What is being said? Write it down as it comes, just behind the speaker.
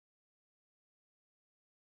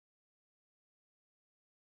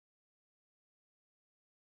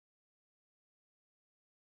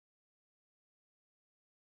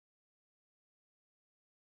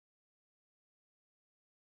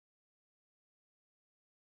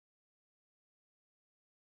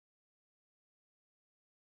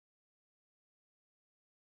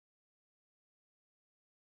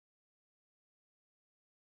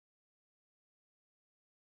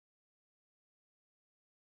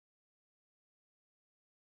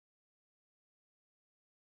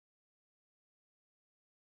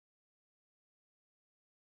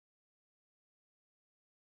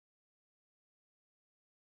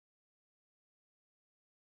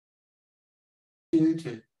here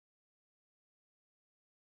to?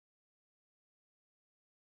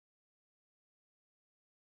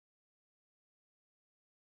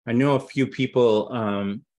 I know a few people,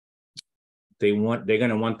 they're going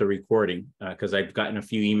to want the recording because I've gotten a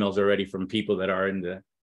few emails already from people that are in the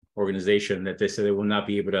organization that they say they will not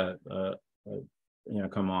be able to,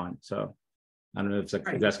 come on. So I don't know if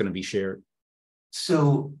that's going to be shared.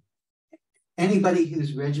 So anybody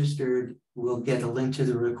who's registered will get a link to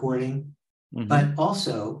the recording, but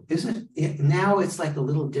also now it's like a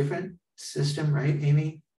little different system, right,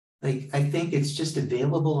 Amy? Like, I think it's just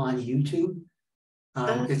available on YouTube.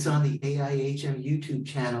 It's on the AIHM YouTube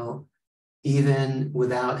channel, even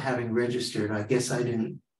without having registered. I guess I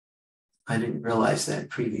didn't realize that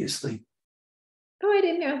previously. Oh, I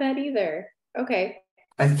didn't know that either. Okay.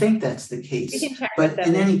 I think that's the case. But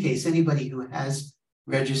in any case, anybody who has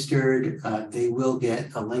registered, they will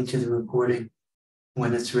get a link to the recording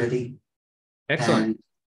when it's ready. Excellent. And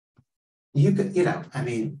you could,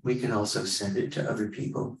 we can also send it to other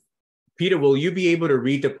people. Peter, will you be able to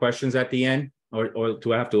read the questions at the end? Or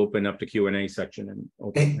do I have to open up the Q&A section?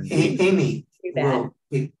 Amy will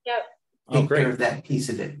take care of that piece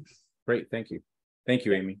of it. Great, thank you. Thank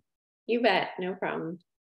you, Amy. You bet, no problem.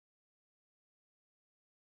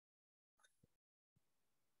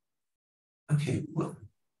 Okay, well,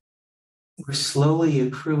 we're slowly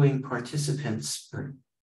accruing participants.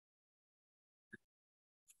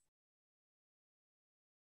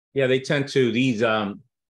 Yeah, they tend to, these, every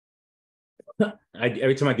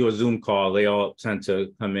time I do a Zoom call, they all tend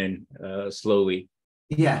to come in slowly.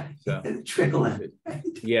 Yeah, so, trickle in.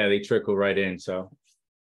 Yeah, they trickle right in, so.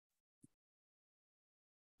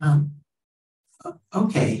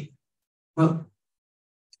 Okay, well,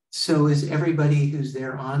 so is everybody who's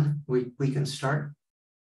there on? We can start?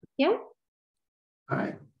 Yeah. All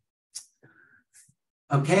right.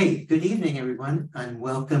 Okay, good evening, everyone, and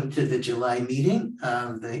welcome to the July meeting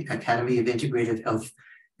of the Academy of Integrative Health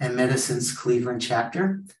and Medicine's Cleveland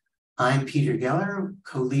chapter. I'm Peter Geller,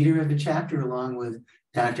 co-leader of the chapter, along with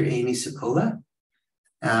Dr. Amy Sokola,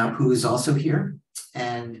 who is also here.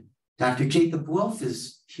 And Dr. Jacob Wolf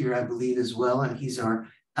is here, I believe, as well, and he's our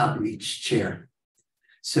outreach chair.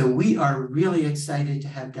 So we are really excited to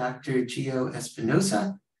have Dr. Gio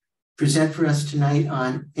Espinosa present for us tonight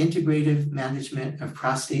on integrative management of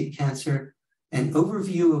prostate cancer, an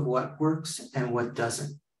overview of what works and what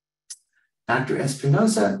doesn't. Dr.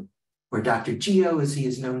 Espinosa, or Dr. Gio, as he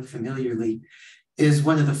is known familiarly, is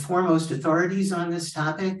one of the foremost authorities on this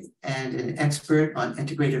topic and an expert on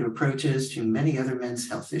integrative approaches to many other men's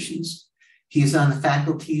health issues. He is on the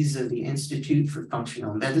faculties of the Institute for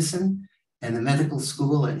Functional Medicine and the Medical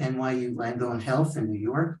School at NYU Langone Health in New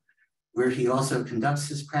York, where he also conducts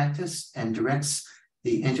his practice and directs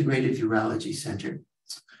the Integrative Urology Center.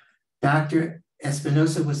 Dr.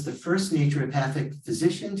 Espinosa was the first naturopathic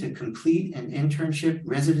physician to complete an internship,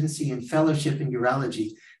 residency, and fellowship in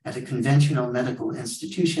urology at a conventional medical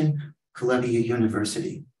institution, Columbia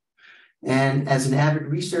University. And as an avid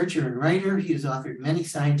researcher and writer, he has authored many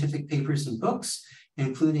scientific papers and books,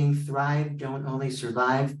 including Thrive, Don't Only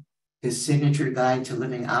Survive, his signature guide to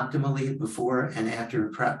living optimally before and after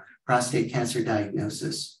a prostate cancer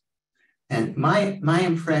diagnosis. And my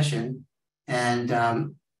impression, and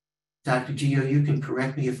Dr. Gio, you can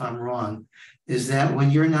correct me if I'm wrong, is that when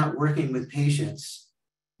you're not working with patients,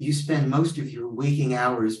 you spend most of your waking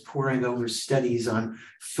hours poring over studies on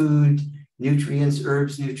food, nutrients,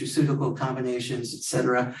 herbs, nutraceutical combinations, et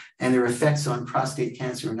cetera, and their effects on prostate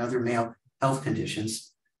cancer and other male health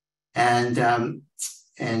conditions. And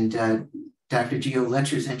Dr. Gio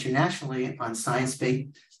lectures internationally on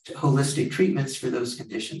science-based holistic treatments for those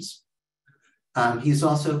conditions. He's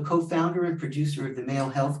also co-founder and producer of the male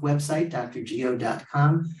health website,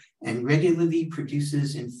 drgio.com, and regularly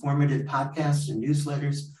produces informative podcasts and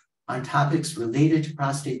newsletters on topics related to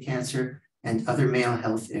prostate cancer and other male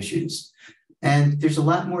health issues. And there's a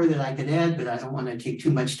lot more that I could add, but I don't want to take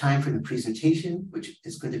too much time from the presentation, which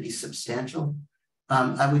is going to be substantial.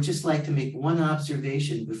 I would just like to make one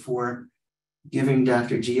observation before giving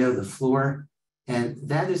Dr. Gio the floor. And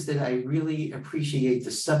that is that I really appreciate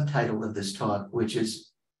the subtitle of this talk, which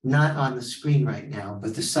is not on the screen right now,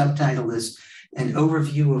 but the subtitle is an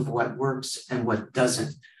overview of what works and what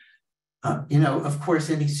doesn't. Of course,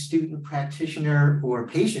 any student, practitioner, or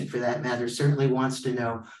patient for that matter certainly wants to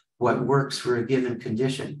know what works for a given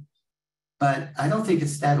condition. But I don't think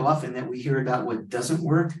it's that often that we hear about what doesn't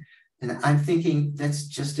work. And I'm thinking that's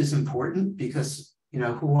just as important because,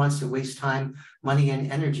 who wants to waste time, money,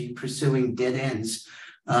 and energy pursuing dead ends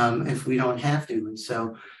if we don't have to? And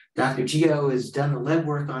so Dr. Gio has done the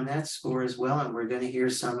legwork on that score as well, and we're going to hear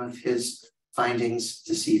some of his findings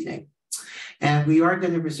this evening. And we are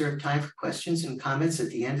going to reserve time for questions and comments at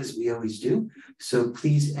the end, as we always do. So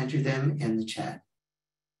please enter them in the chat.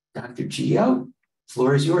 Dr. Gio,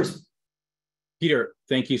 floor is yours. Peter,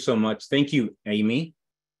 thank you so much. Thank you, Amy.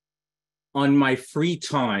 On my free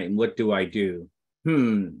time, what do? I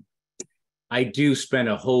do spend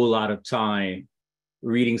a whole lot of time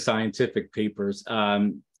reading scientific papers.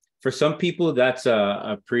 For some people, that's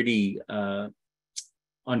a pretty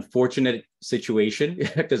unfortunate situation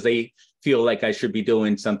because they feel like I should be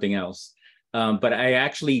doing something else. But I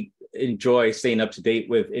actually enjoy staying up to date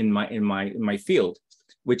with in my field,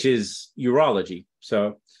 which is urology.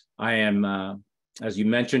 So I am, as you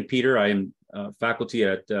mentioned, Peter, I am faculty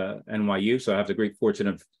at NYU. So I have the great fortune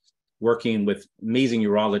of working with amazing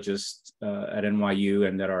urologists at NYU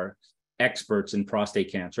and that are experts in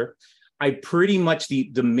prostate cancer. I pretty much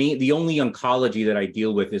the only oncology that I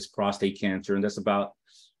deal with is prostate cancer, and that's about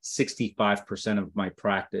 65% of my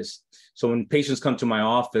practice. So when patients come to my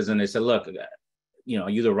office and they say, "Look, are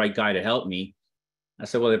you the right guy to help me?" I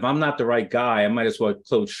said, "Well, if I'm not the right guy, I might as well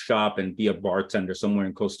close shop and be a bartender somewhere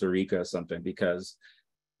in Costa Rica or something, because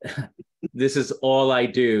this is all I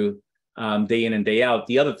do day in and day out."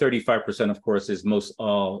 The other 35%, of course, is most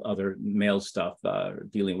all other male stuff,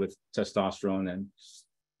 dealing with testosterone and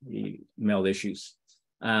the male issues,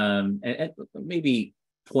 and maybe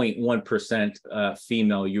 0.1%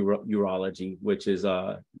 female urology, which is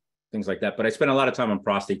things like that. But I spend a lot of time on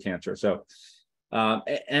prostate cancer. So,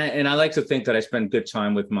 and I like to think that I spend good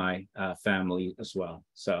time with my family as well.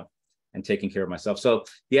 So, and taking care of myself. So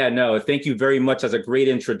yeah, no, thank you very much. As a great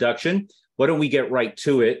introduction. Why don't we get right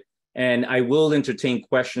to it? And I will entertain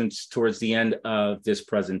questions towards the end of this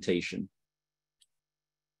presentation.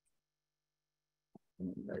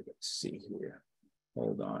 Let's see here.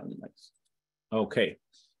 Hold on. Okay.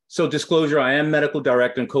 So disclosure, I am medical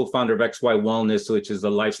director and co-founder of XY Wellness, which is a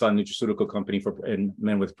lifestyle nutraceutical company for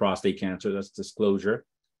men with prostate cancer. That's disclosure.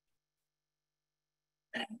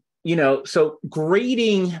 So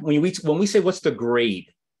grading, when we say what's the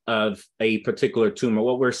grade of a particular tumor,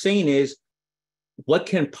 what we're saying is what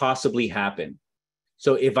can possibly happen.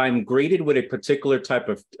 So if I'm graded with a particular type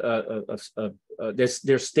of,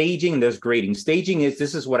 there's staging and there's grading. Staging is,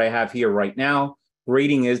 this is what I have here right now.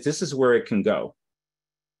 Grading is, this is where it can go.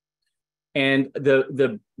 And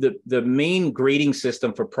the main grading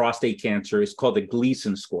system for prostate cancer is called the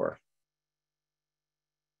Gleason score.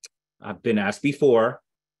 I've been asked before.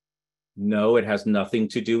 No, it has nothing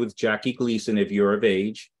to do with Jackie Gleason if you're of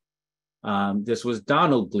age. This was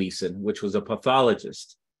Donald Gleason, which was a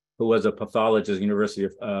pathologist, who was a pathologist at the University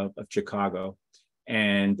of Chicago,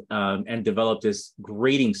 and developed this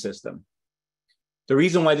grading system. The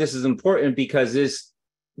reason why this is important, because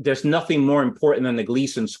there's nothing more important than the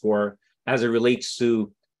Gleason score as it relates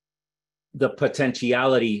to the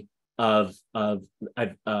potentiality of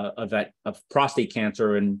prostate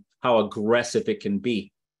cancer and how aggressive it can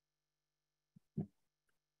be.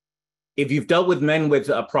 If you've dealt with men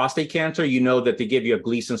with prostate cancer, you know that they give you a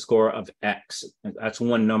Gleason score of X. That's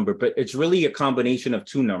one number, but it's really a combination of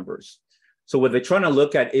two numbers. So what they're trying to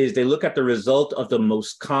look at is they look at the result of the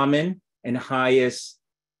most common and highest,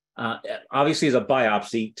 obviously is a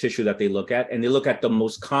biopsy tissue that they look at, and they look at the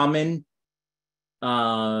most common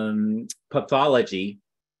pathology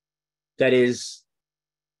that is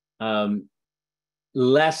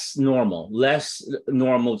less normal,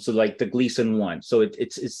 so like the Gleason 1. So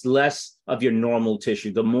it's less of your normal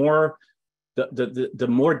tissue. The more the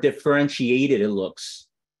more differentiated it looks,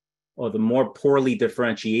 or the more poorly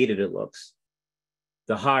differentiated it looks,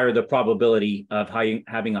 the higher the probability of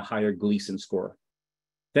having a higher Gleason score.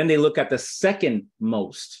 Then they look at the second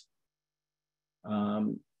most,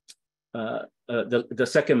 the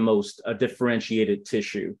second most differentiated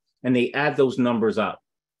tissue, and they add those numbers up.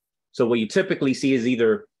 So what you typically see is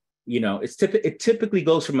either, it typically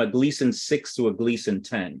goes from a Gleason 6 to a Gleason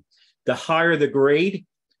 10. The higher the grade,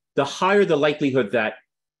 the higher the likelihood that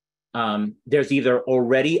there's either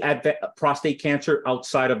already prostate cancer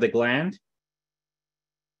outside of the gland,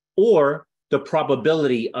 or the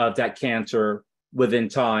probability of that cancer within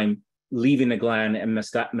time leaving the gland and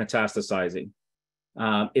metastasizing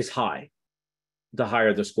is high, the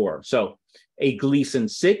higher the score. So a Gleason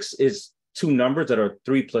 6 is two numbers that are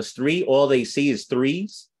 3 plus 3. All they see is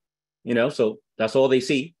threes, so that's all they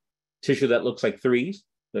see. Tissue that looks like threes.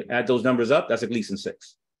 They add those numbers up, that's a Gleason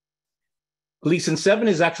 6. Gleason 7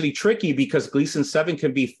 is actually tricky because Gleason 7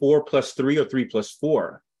 can be 4 plus 3 or 3 plus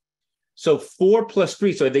 4. So 4 plus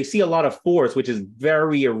 3, so they see a lot of 4s, which is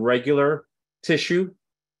very irregular tissue.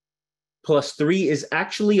 Plus 3 is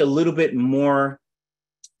actually a little bit more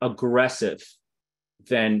aggressive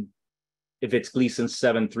than if it's Gleason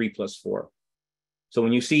 7, 3 plus 4. So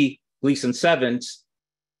when you see Gleason 7s,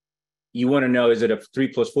 you want to know, is it a 3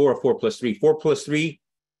 plus 4 or 4 plus 3? 4 plus 3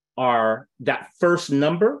 are that first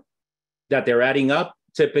number that they're adding up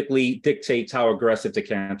typically dictates how aggressive the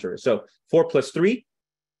cancer is. So 4 plus 3,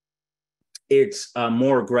 it's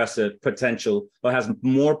more aggressive potential, or has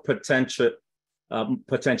more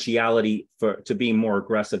potentiality to be more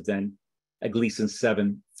aggressive than a Gleason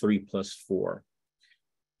 7, 3 plus 4.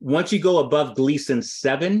 Once you go above Gleason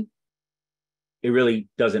 7, it really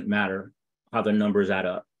doesn't matter how the numbers add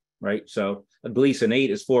up, right? So a Gleason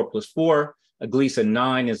 8 is 4 plus 4. A Gleason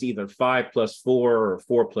 9 is either 5 plus 4 or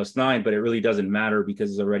 4 plus 9, but it really doesn't matter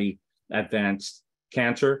because it's already advanced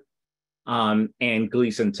cancer. And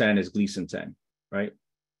Gleason 10 is Gleason 10, right?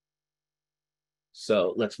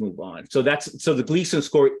 So let's move on. So the Gleason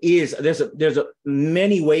score is, there's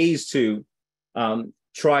many ways to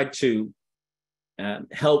try to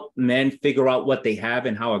help men figure out what they have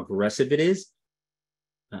and how aggressive it is.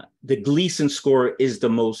 The Gleason score is the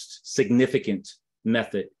most significant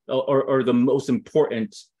method or the most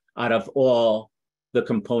important out of all the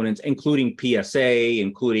components, including PSA,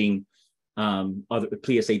 including other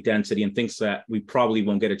PSA density and things that we probably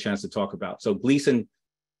won't get a chance to talk about. So the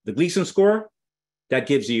Gleason score, that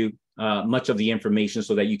gives you much of the information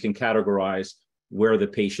so that you can categorize where the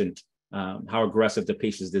patient, how aggressive the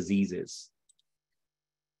patient's disease is.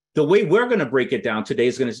 The way we're going to break it down today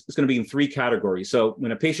is going to be in 3 categories. So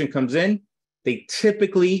when a patient comes in, they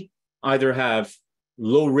typically either have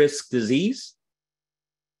low risk disease,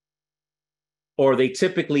 or they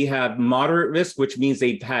typically have moderate risk, which means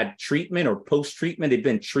they've had treatment or post-treatment. They've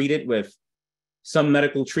been treated with some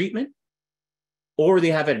medical treatment, or they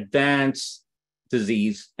have advanced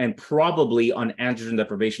disease and probably on androgen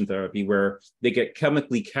deprivation therapy, where they get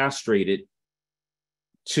chemically castrated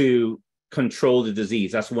to control the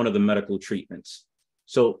disease. That's one of the medical treatments.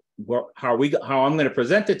 So how I'm going to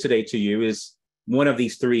present it today to you is one of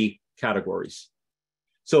these 3 categories.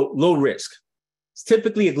 So low risk, it's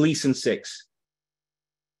typically a Gleason 6.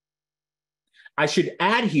 I should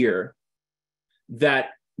add here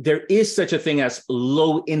that there is such a thing as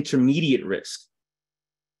low intermediate risk,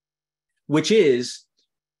 which is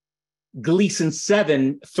Gleason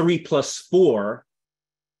 7, 3 plus 4.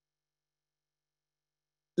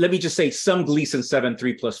 Let me just say some Gleason 7,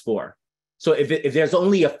 3 plus 4. So if there's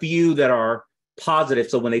only a few that are positive,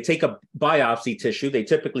 so when they take a biopsy tissue, they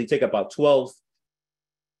typically take about 12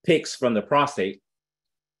 pics from the prostate.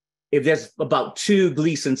 If there's about 2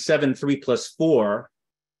 Gleason 7, 3 plus 4,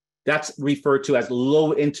 that's referred to as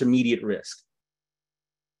low intermediate risk.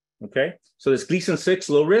 Okay, so there's Gleason 6,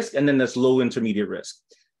 low risk, and then there's low intermediate risk.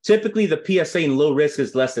 Typically, the PSA in low risk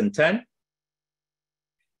is less than 10.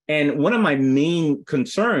 And one of my main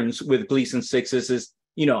concerns with Gleason 6 is,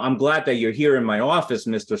 I'm glad that you're here in my office,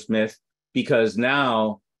 Mr. Smith, because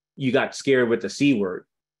now you got scared with the C word,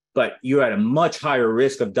 but you're at a much higher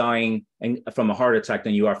risk of dying from a heart attack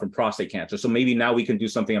than you are from prostate cancer. So maybe now we can do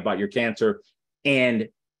something about your cancer and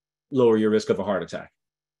lower your risk of a heart attack.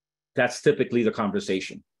 That's typically the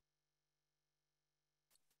conversation.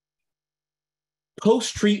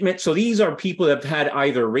 Post-treatment, so these are people that have had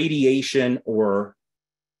either radiation or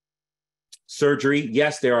surgery.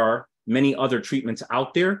 Yes, there are many other treatments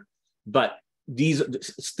out there, but these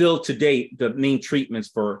still to date, the main treatments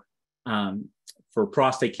for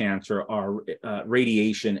prostate cancer are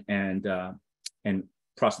radiation and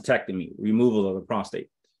prostatectomy, removal of the prostate.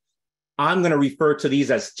 I'm going to refer to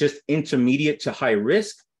these as just intermediate to high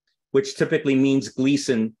risk, which typically means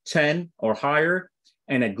Gleason 10 or higher,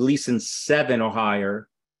 and a Gleason 7 or higher.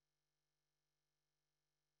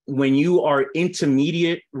 When you are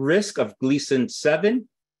intermediate risk of Gleason 7,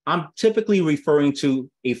 I'm typically referring to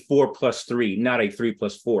a 4 plus 3, not a 3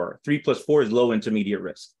 plus 4. 3 plus 4 is low intermediate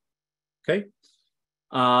risk. Okay.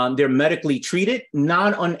 They're medically treated,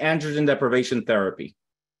 not on androgen deprivation therapy.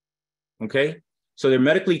 Okay. So they're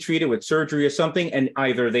medically treated with surgery or something, and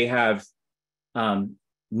either they have no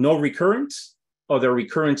recurrence or their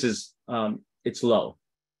recurrence is it's low,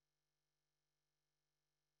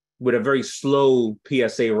 with a very slow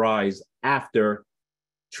PSA rise after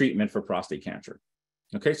treatment for prostate cancer.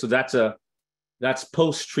 Okay, so that's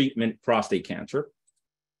post-treatment prostate cancer.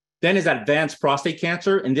 Then is advanced prostate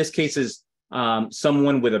cancer. In this case is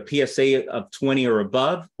someone with a PSA of 20 or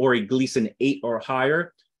above, or a Gleason 8 or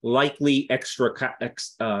higher, likely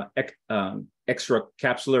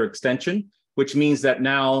extracapsular extension, which means that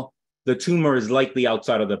now the tumor is likely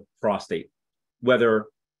outside of the prostate, whether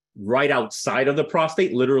right outside of the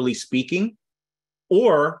prostate, literally speaking,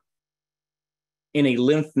 or in a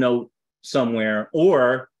lymph node somewhere,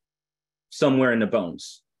 or somewhere in the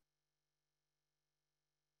bones.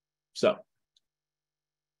 So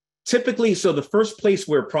typically, so the first place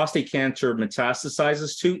where prostate cancer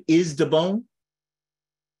metastasizes to is the bone.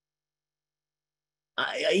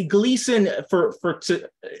 Gleason, if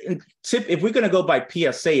we're going to go by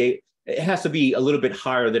PSA, it has to be a little bit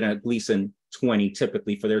higher than a Gleason 20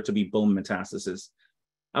 typically for there to be bone metastasis.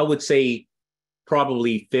 I would say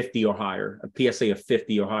probably 50 or higher, a PSA of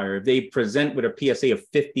 50 or higher. If they present with a PSA of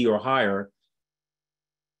 50 or higher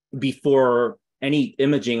before any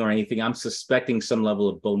imaging or anything, I'm suspecting some level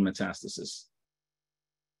of bone metastasis.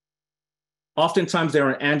 Oftentimes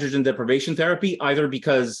they're on androgen deprivation therapy, either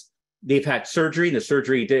because they've had surgery, the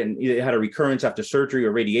surgery it had a recurrence after surgery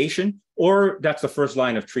or radiation, or that's the first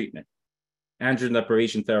line of treatment. Androgen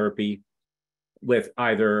deprivation therapy with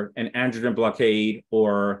either an androgen blockade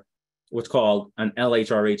or what's called an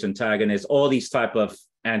LHRH antagonist, all these type of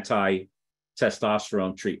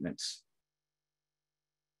anti-testosterone treatments.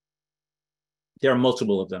 There are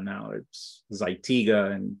multiple of them now. It's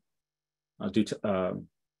Zytiga and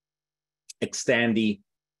Xtandi.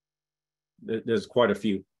 There's quite a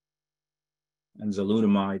few. And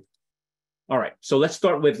Zalutamide. All right, so let's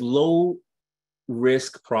start with low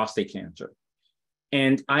risk prostate cancer.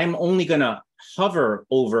 And I'm only gonna hover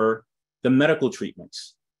over the medical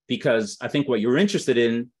treatments because I think what you're interested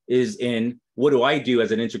in is in what do I do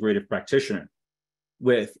as an integrative practitioner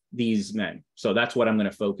with these men. So that's what I'm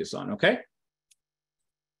gonna focus on, okay?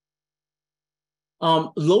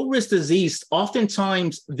 Low risk disease,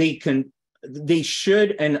 oftentimes they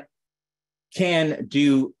should and can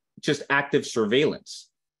do just active surveillance,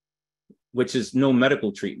 which is no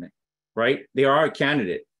medical treatment, right? They are a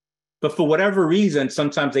candidate, but for whatever reason,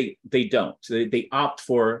 sometimes they don't. They opt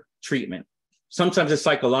for treatment. Sometimes it's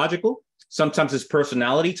psychological, sometimes it's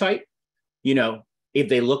personality type. You know, if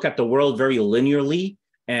they look at the world very linearly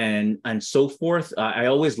and so forth, I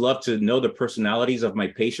always love to know the personalities of my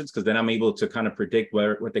patients because then I'm able to kind of predict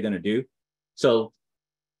what they're going to do. So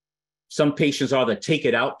some patients are the take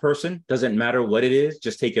it out person, doesn't matter what it is,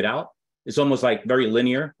 just take it out. It's almost like very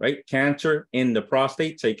linear, right? Cancer in the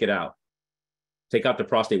prostate, take it out. Take out the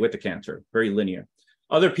prostate with the cancer, very linear.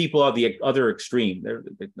 Other people are the other extreme.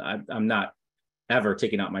 I'm not ever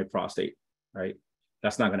taking out my prostate, right?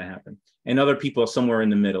 That's not going to happen. And other people are somewhere in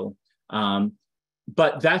the middle.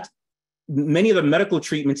 But that's many of the medical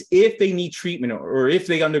treatments, if they need treatment or if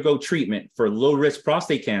they undergo treatment for low risk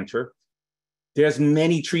prostate cancer, there's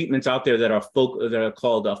many treatments out there that are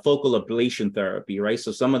called focal ablation therapy, right?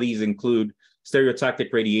 So some of these include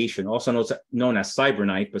stereotactic radiation, also known as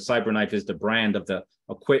CyberKnife, but CyberKnife is the brand of the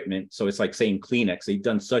equipment. So it's like saying Kleenex. They've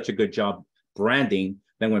done such a good job branding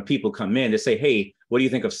that when people come in, they say, hey, what do you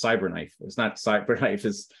think of CyberKnife? It's not CyberKnife,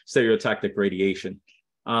 it's stereotactic radiation.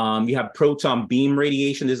 You have proton beam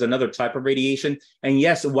radiation. There's another type of radiation. And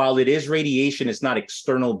yes, while it is radiation, it's not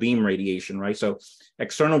external beam radiation, right? So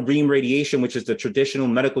external beam radiation, which is the traditional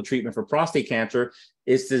medical treatment for prostate cancer,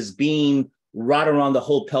 is this beam right around the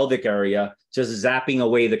whole pelvic area, just zapping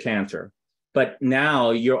away the cancer. But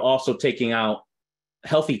now you're also taking out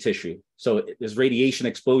healthy tissue. So there's radiation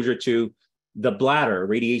exposure to the bladder,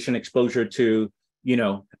 radiation exposure to, you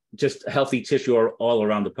know, just healthy tissue all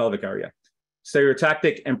around the pelvic area.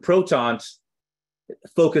 Stereotactic and protons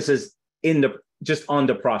focuses just on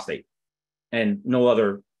the prostate and no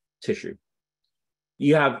other tissue.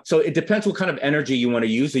 So it depends what kind of energy you want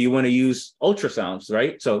to use. So you want to use ultrasounds,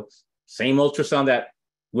 right? So same ultrasound that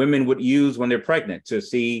women would use when they're pregnant to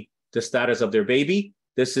see the status of their baby.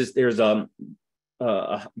 There's a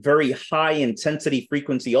very high intensity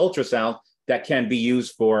frequency ultrasound that can be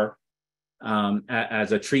used for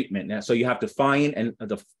as a treatment. And so you have to find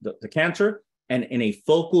the cancer, and in a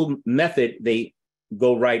focal method, they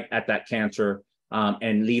go right at that cancer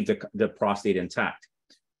and leave the prostate intact.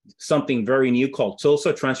 Something very new called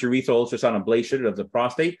TULSA, transurethral ultrasound ablation of the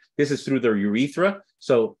prostate. This is through the urethra.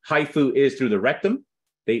 So HIFU is through the rectum.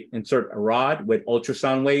 They insert a rod with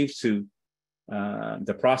ultrasound waves to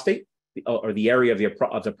the prostate or the area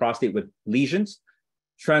of the prostate with lesions.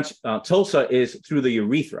 TULSA is through the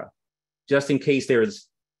urethra, just in case there's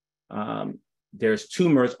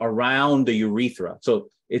tumors around the urethra. So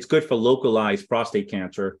it's good for localized prostate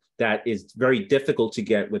cancer that is very difficult to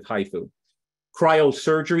get with HIFU.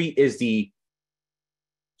 Cryosurgery is the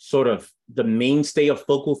sort of the mainstay of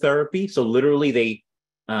focal therapy. So literally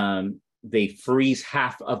they freeze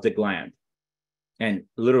half of the gland, and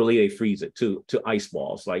literally they freeze it to ice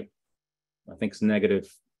balls, like I think it's negative.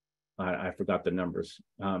 I forgot the numbers,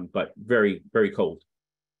 but very, very cold.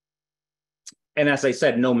 And as I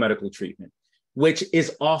said, no medical treatment, which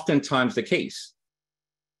is oftentimes the case.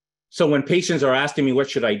 So when patients are asking me, what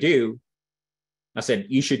should I do? I said,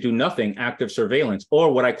 you should do nothing, active surveillance,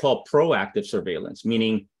 or what I call proactive surveillance,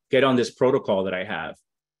 meaning get on this protocol that I have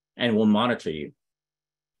and we'll monitor you.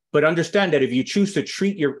 But understand that if you choose to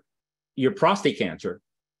treat your prostate cancer,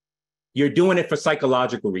 you're doing it for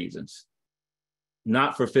psychological reasons,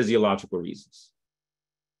 not for physiological reasons.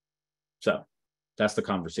 So that's the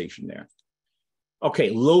conversation there. Okay,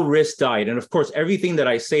 low risk diet. And of course, everything that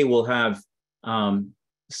I say will have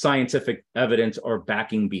scientific evidence or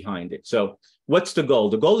backing behind it. So what's the goal?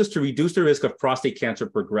 The goal is to reduce the risk of prostate cancer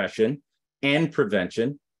progression and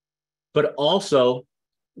prevention, but also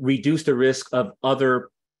reduce the risk of other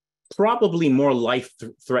probably more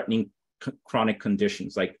life-threatening chronic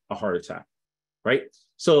conditions like a heart attack, right?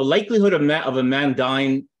 So the likelihood of a man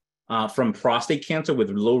dying from prostate cancer with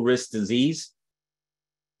low-risk disease,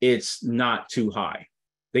 it's not too high.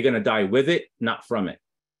 They're going to die with it, not from it.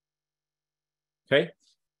 Okay,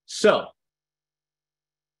 so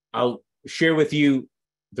I'll share with you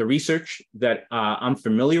the research that I'm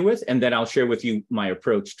familiar with, and then I'll share with you my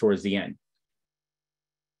approach towards the end.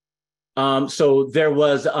 So there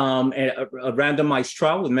was a randomized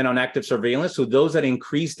trial with men on active surveillance. So those that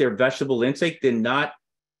increased their vegetable intake did not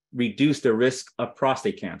reduce the risk of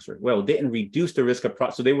prostate cancer. Well, didn't reduce the risk of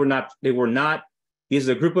prostate. So they were not, this is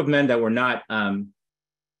a group of men that were not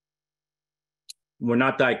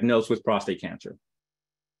diagnosed with prostate cancer.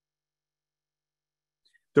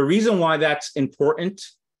 The reason why that's important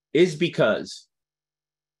is because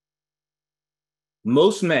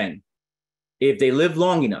most men, if they live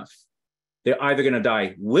long enough, they're either going to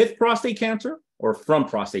die with prostate cancer or from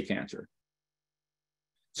prostate cancer.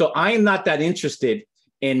 So I am not that interested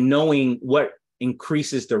in knowing what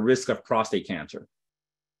increases the risk of prostate cancer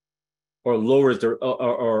or lowers the,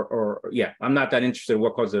 I'm not that interested in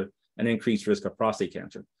what causes an increased risk of prostate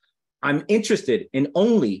cancer. I'm interested in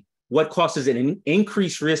only what causes an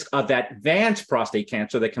increased risk of advanced prostate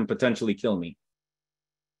cancer that can potentially kill me.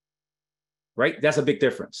 Right? That's a big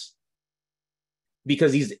difference.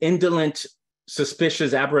 Because these indolent,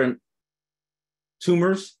 suspicious, aberrant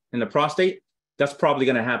tumors in the prostate, that's probably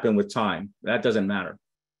going to happen with time. That doesn't matter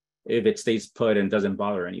if it stays put and doesn't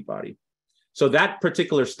bother anybody. So that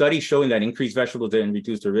particular study showing that increased vegetables didn't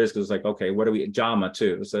reduce the risk is like, okay, what are we, JAMA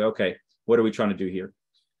too. It's like, okay, what are we trying to do here?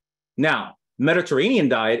 Now, Mediterranean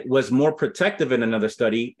diet was more protective in another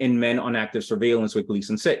study in men on active surveillance with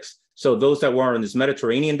Gleason 6. So those that were on this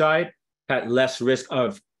Mediterranean diet had less risk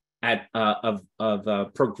of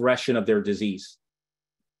progression of their disease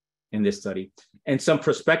in this study. And some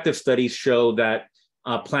prospective studies show that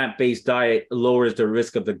plant-based diet lowers the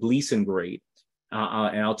risk of the Gleason grade.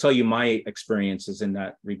 And I'll tell you my experiences in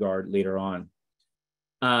that regard later on.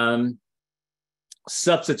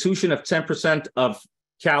 Substitution of 10% of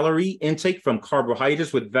calorie intake from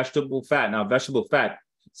carbohydrates with vegetable fat. Now, vegetable fat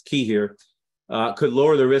is key here. Could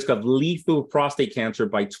lower the risk of lethal prostate cancer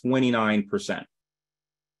by 29%.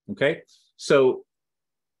 Okay, so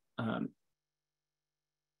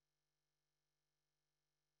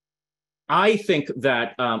I think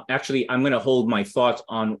that actually I'm going to hold my thoughts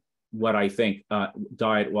on what I think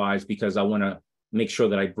diet-wise, because I want to make sure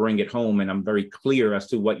that I bring it home and I'm very clear as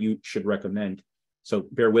to what you should recommend. So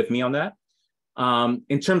bear with me on that.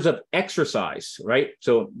 In terms of exercise, right?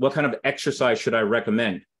 So what kind of exercise should I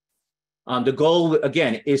recommend? The goal,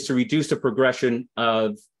 again, is to reduce the progression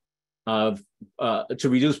to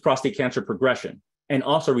reduce prostate cancer progression and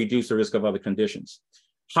also reduce the risk of other conditions.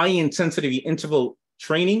 High intensity interval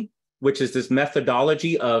training, which is this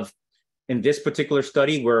methodology of, in this particular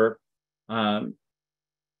study where the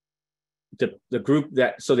group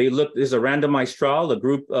that, so they looked, this is a randomized trial, the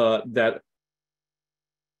group that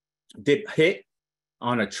did HIIT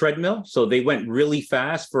on a treadmill. So they went really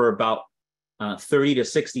fast for about 30 to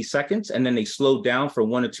 60 seconds, and then they slowed down for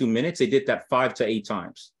 1 or 2 minutes. They did that 5 to 8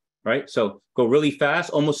 times, right? So go really fast,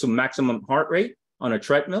 almost to maximum heart rate on a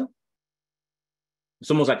treadmill. It's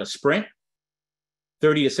almost like a sprint,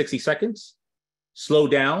 30 to 60 seconds. Slow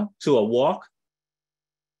down to a walk,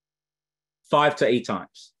 5 to 8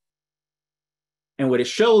 times. And what it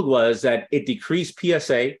showed was that it decreased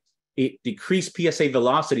PSA, it decreased PSA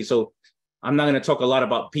velocity. So I'm not going to talk a lot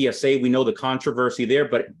about PSA. We know the controversy there,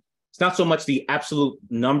 but it's not so much the absolute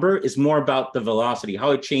number, it's more about the velocity,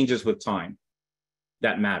 how it changes with time.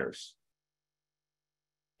 That matters.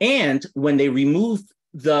 And when they removed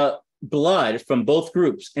the blood from both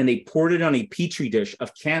groups and they poured it on a petri dish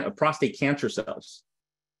of prostate cancer cells,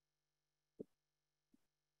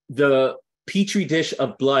 the petri dish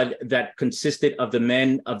of blood that consisted of the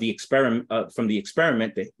men of the experiment from the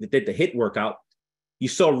experiment that did the HIIT workout, you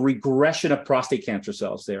saw regression of prostate cancer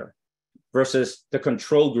cells there versus the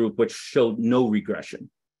control group, which showed no regression.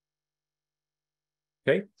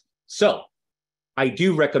 Okay, so I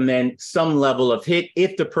do recommend some level of HIIT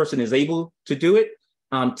if the person is able to do it.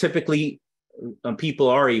 Typically, people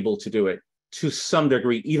are able to do it to some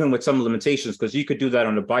degree, even with some limitations, because you could do that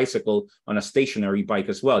on a bicycle, on a stationary bike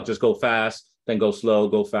as well. Just go fast, then go slow,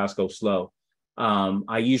 go fast, go slow.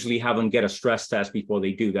 I usually have them get a stress test before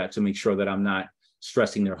they do that to make sure that I'm not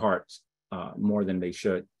stressing their hearts more than they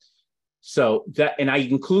should. So that, and I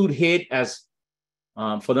include HIIT as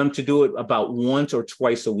for them to do it about once or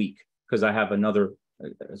twice a week, because I have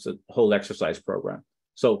it's a whole exercise program.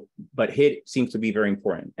 So, but HIIT seems to be very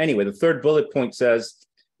important. Anyway, the third bullet point says,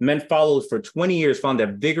 men followed for 20 years found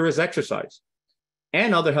that vigorous exercise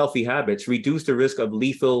and other healthy habits reduce the risk of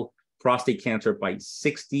lethal prostate cancer by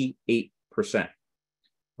 68%.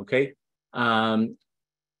 Okay.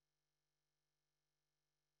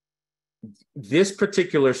 This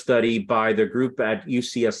particular study by the group at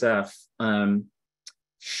UCSF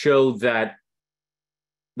showed that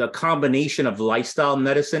the combination of lifestyle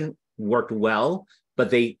medicine worked well, but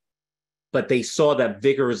they saw that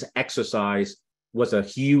vigorous exercise was a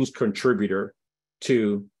huge contributor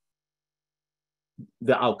to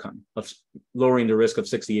the outcome of lowering the risk of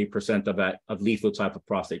 68% of lethal type of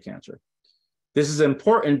prostate cancer. This is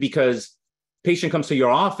important because patient comes to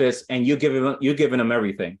your office and you're giving them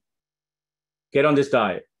everything. Get on this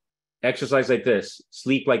diet, exercise like this,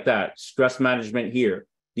 sleep like that, stress management here,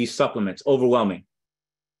 these supplements, overwhelming.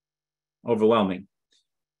 The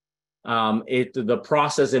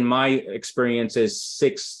process in my experience is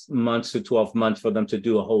 6 months to 12 months for them to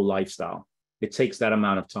do a whole lifestyle. It takes that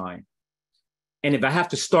amount of time. And if I have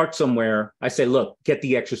to start somewhere, I say, look, get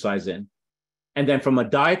the exercise in. And then from a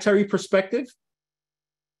dietary perspective,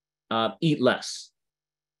 eat less.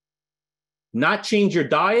 Not change your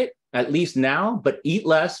diet, at least now, but eat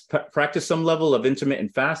less, practice some level of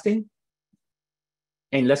intermittent fasting,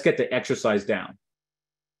 and let's get the exercise down.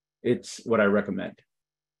 It's what I recommend.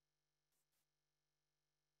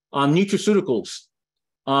 Nutraceuticals.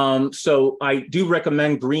 So I do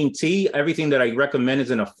recommend green tea. Everything that I recommend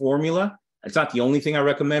is in a formula. It's not the only thing I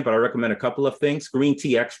recommend, but I recommend a couple of things. Green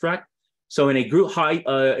tea extract. So in a group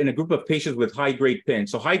of patients with high-grade PIN.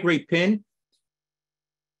 So high-grade PIN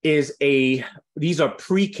is these are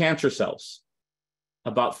pre-cancer cells.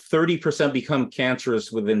 About 30% become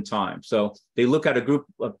cancerous within time. So they look at a group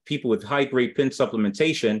of people with high-grade PIN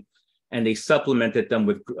supplementation, and they supplemented them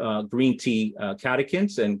with green tea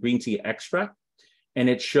catechins and green tea extract. And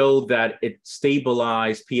it showed that it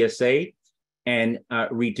stabilized PSA and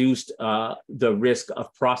reduced the risk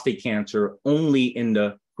of prostate cancer only in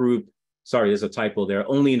the group, sorry, there's a typo there,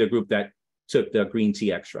 only in the group that took the green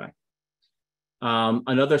tea extract.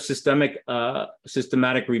 Another systematic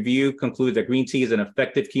review concluded that green tea is an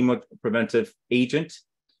effective chemopreventive agent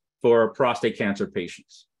for prostate cancer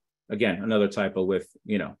patients. Again, another typo with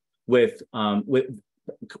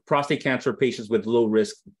prostate cancer patients with low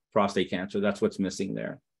risk prostate cancer. That's what's missing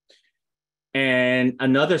there. And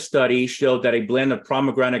another study showed that a blend of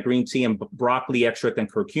pomegranate green tea and broccoli extract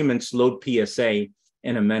and curcumin slowed PSA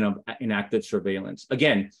in a men of inactive surveillance.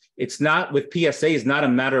 Again, it's not with PSA, it's not a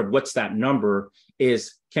matter of what's that number,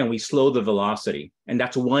 is can we slow the velocity? And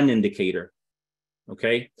that's one indicator,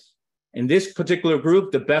 okay? In this particular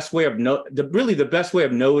group, the best way of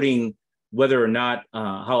noting whether or not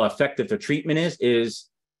how effective the treatment is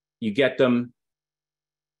you get them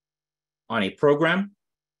on a program.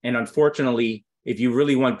 And unfortunately, if you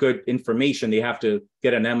really want good information, they have to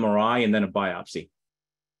get an MRI and then a biopsy.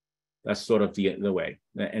 That's sort of the way.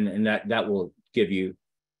 And that will give you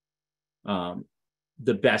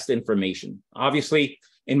the best information. Obviously,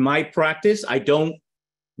 in my practice, I don't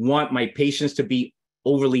want my patients to be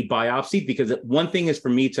overly biopsied, because one thing is for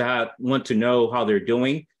me to want to know how they're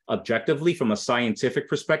doing objectively from a scientific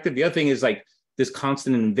perspective. The other thing is like this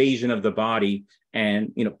constant invasion of the body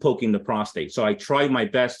and poking the prostate. So I try my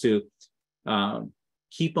best to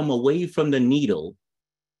keep them away from the needle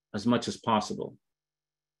as much as possible.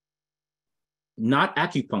 Not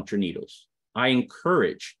acupuncture needles. I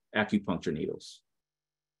encourage acupuncture needles,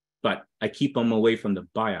 but I keep them away from the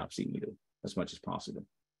biopsy needle as much as possible.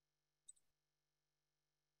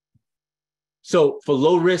 So for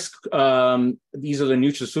low risk, these are the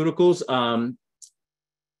nutraceuticals.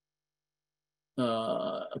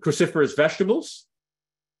 Cruciferous vegetables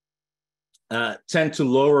tend to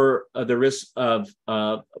lower the risk of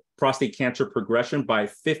prostate cancer progression by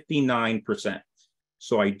 59%.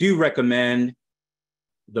 So I do recommend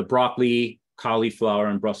the broccoli, cauliflower,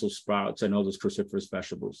 and Brussels sprouts and all those cruciferous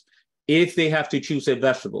vegetables. If they have to choose a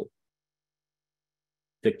vegetable,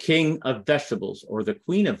 the king of vegetables or the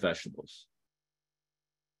queen of vegetables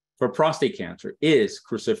for prostate cancer is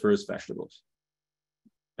cruciferous vegetables.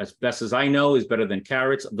 as best as I know, is better than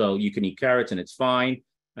carrots, though you can eat carrots and it's fine.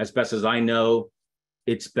 As best as I know,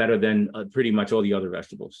 it's better than pretty much all the other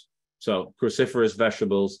vegetables. So cruciferous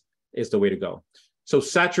vegetables is the way to go. So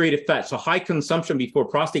saturated fat. So high consumption before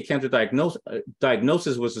prostate cancer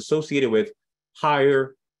diagnosis was associated with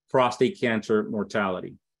higher prostate cancer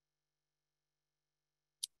mortality.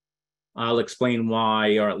 I'll explain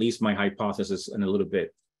why, or at least my hypothesis in a little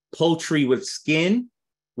bit. Poultry with skin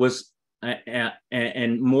was,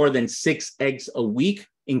 and more than 6 eggs a week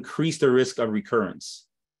increased the risk of recurrence.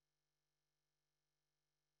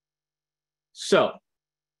 So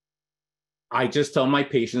I just tell my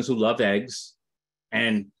patients who love eggs,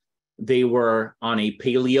 and they were on a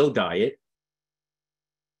paleo diet,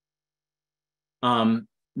 no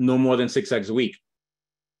more than 6 eggs a week.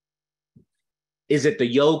 Is it the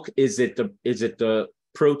yolk? Is it the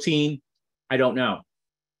protein? I don't know.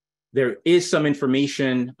 There is some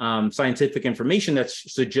information, scientific information that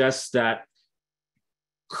suggests that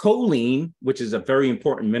choline, which is a very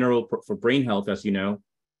important mineral for brain health, as you know,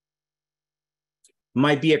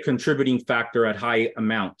 might be a contributing factor at high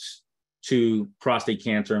amounts to prostate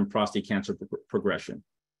cancer and prostate cancer progression,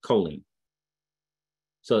 choline.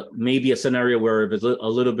 So maybe a scenario where if it's a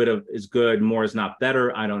little bit of is good, more is not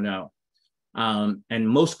better, I don't know. And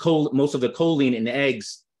most of the choline in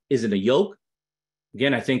eggs is in the yolk.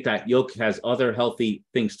 Again, I think that yolk has other healthy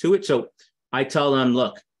things to it. So I tell them,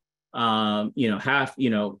 look, no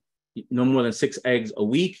more than 6 eggs a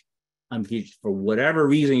week. For whatever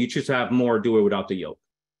reason you choose to have more, do it without the yolk.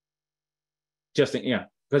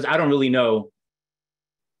 Because I don't really know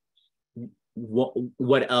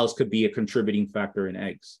what else could be a contributing factor in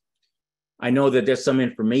eggs. I know that there's some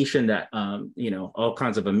information that, all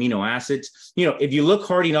kinds of amino acids. If you look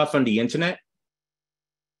hard enough on the internet,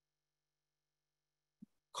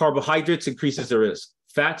 carbohydrates increases the risk,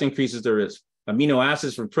 fats increases the risk, amino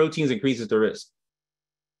acids from proteins increases the risk.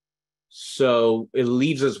 So it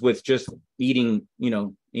leaves us with just eating,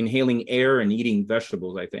 inhaling air and eating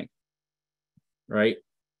vegetables, I think. Right?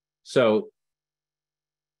 So,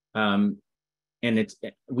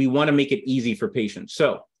 we want to make it easy for patients.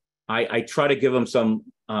 So I try to give them some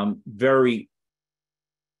very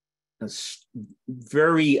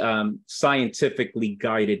scientifically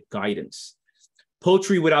guided guidance.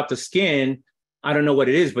 Poultry without the skin, I don't know what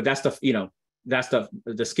it is, but that's the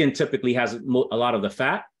skin typically has a lot of the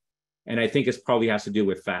fat. And I think it probably has to do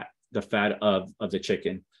with fat, the fat of the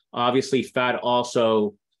chicken. Obviously, fat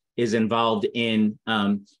also is involved in,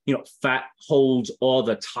 fat holds all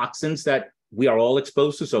the toxins that we are all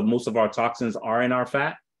exposed to. So most of our toxins are in our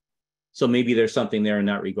fat. So maybe there's something there in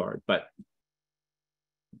that regard. But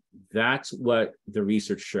that's what the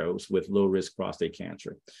research shows with low-risk prostate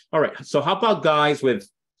cancer. All right, so how about guys with,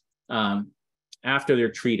 after they're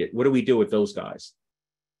treated? What do we do with those guys?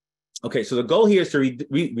 Okay, so the goal here is to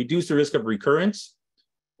reduce the risk of recurrence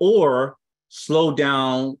or slow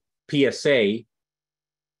down PSA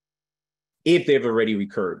if they've already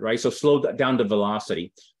recurred, right? So slow down the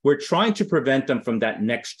velocity. We're trying to prevent them from that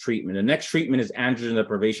next treatment. The next treatment is androgen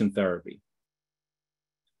deprivation therapy.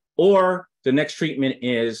 Or the next treatment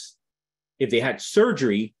is, if they had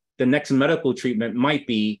surgery, the next medical treatment might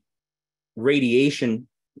be radiation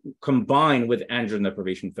combined with androgen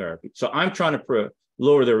deprivation therapy. So I'm trying to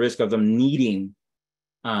lower the risk of them needing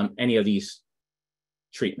any of these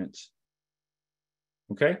treatments.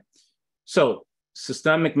 Okay, so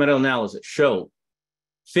systemic meta-analysis showed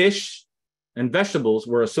fish and vegetables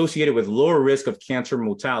were associated with lower risk of cancer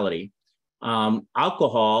mortality.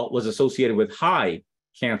 Alcohol was associated with high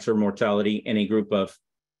cancer mortality in a group of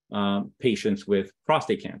patients with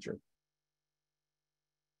prostate cancer.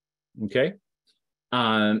 Okay,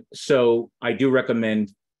 so I do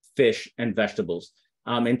recommend fish and vegetables.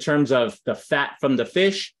 In terms of the fat from the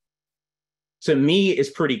fish, to me, it's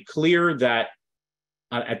pretty clear that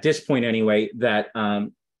at this point anyway, that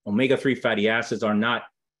omega-3 fatty acids are not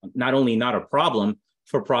only not a problem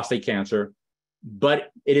for prostate cancer,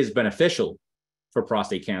 but it is beneficial for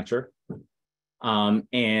prostate cancer. Most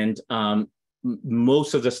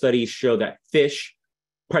of the studies show that fish,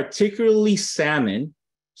 particularly salmon,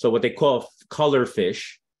 so what they call color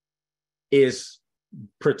fish, is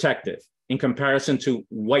protective in comparison to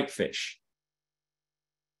whitefish,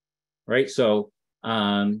 right? So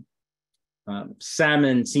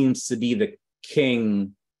salmon seems to be the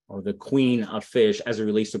king or the queen of fish as it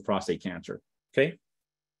relates to prostate cancer, okay?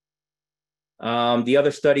 The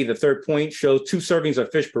other study, the third point, shows 2 servings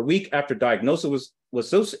of fish per week after diagnosis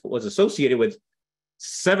was associated with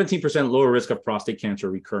 17% lower risk of prostate cancer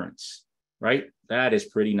recurrence, right? That is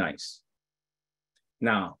pretty nice.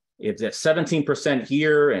 Now, if that's 17%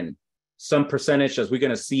 here and some percentage, as we're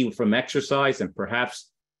going to see, from exercise, and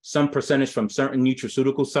perhaps some percentage from certain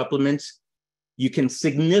nutraceutical supplements, you can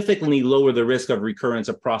significantly lower the risk of recurrence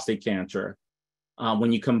of prostate cancer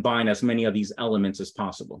when you combine as many of these elements as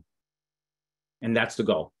possible. And that's the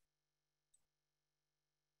goal.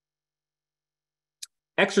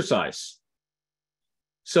 Exercise.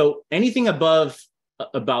 So anything above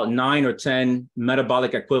about 9 or 10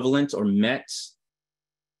 metabolic equivalents, or METs,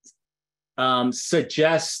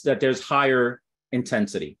 suggests that there's higher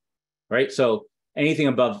intensity, right? So anything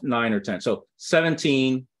above 9 or 10. So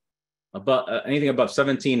 17, anything above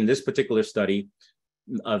 17 in this particular study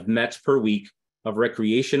of METs per week of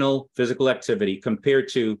recreational physical activity compared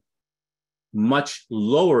to much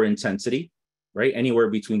lower intensity, right? Anywhere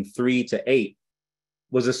between 3 to 8,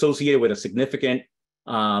 was associated with a significant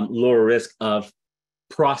lower risk of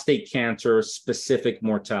prostate cancer specific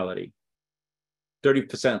mortality.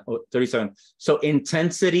 30%, 37. So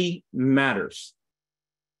intensity matters.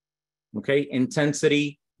 Okay,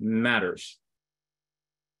 intensity matters.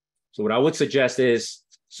 So what I would suggest is,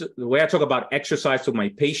 so the way I talk about exercise to my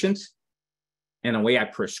patients and the way I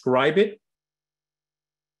prescribe it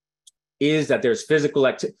is that there's physical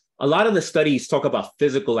activity. A lot of the studies talk about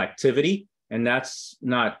physical activity, and that's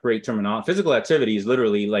not great terminology. Physical activity is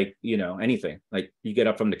literally like, you know, anything. Like you get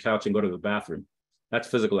up from the couch and go to the bathroom. That's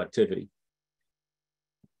physical activity.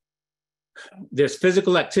 There's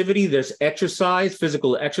physical activity, there's exercise,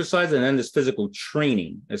 physical exercise, and then there's physical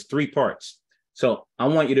training. There's 3 parts. So I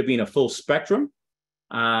want you to be in a full spectrum.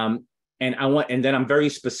 And then I'm very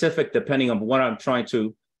specific depending on what I'm trying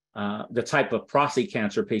to, the type of prostate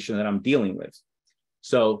cancer patient that I'm dealing with.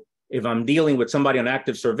 So if I'm dealing with somebody on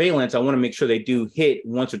active surveillance, I want to make sure they do HIIT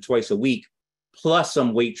once or twice a week, plus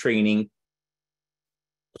some weight training,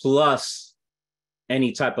 plus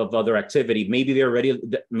any type of other activity. Maybe they're ready,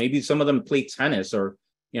 maybe some of them play tennis, or,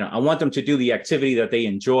 you know, I want them to do the activity that they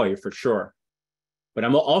enjoy for sure. But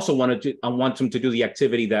I also want them to do the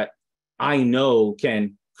activity that I know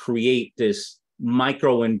can create this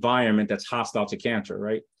micro environment that's hostile to cancer,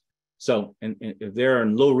 right? So, and if they're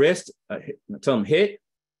in low risk, tell them HIIT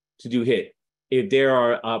to do HIIT. If there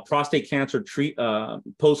are prostate cancer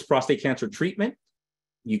post prostate cancer treatment,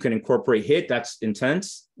 you can incorporate HIIT. That's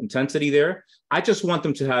intensity there. I just want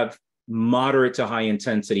them to have moderate to high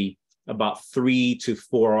intensity, about 3 to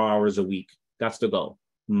 4 hours a week. That's the goal.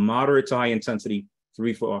 Moderate to high intensity,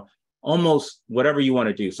 3, 4 hours. Almost whatever you want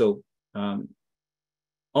to do. So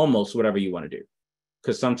almost whatever you want to do.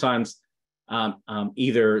 Because sometimes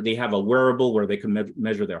either they have a wearable where they can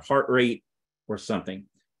measure their heart rate or something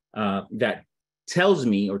that tells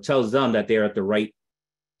me or tells them that they're at the right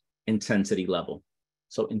intensity level.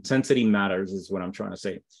 So intensity matters is what I'm trying to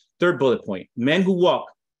say. 3rd bullet point, men who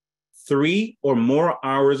walk 3 or more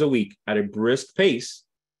hours a week at a brisk pace,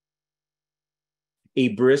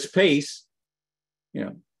 you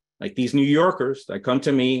know, like these New Yorkers that come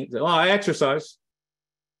to me, say, oh, I exercise.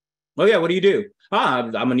 Oh yeah, what do you do?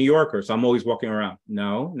 I'm a New Yorker, so I'm always walking around.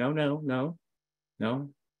 No.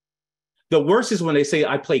 The worst is when they say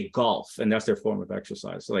I play golf, and that's their form of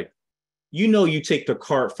exercise. Like, you know, you take the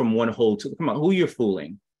cart from one hole to, come on, who you're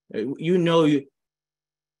fooling? You know,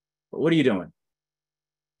 what are you doing?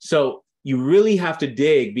 So you really have to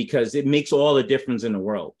dig, because it makes all the difference in the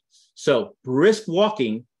world. So brisk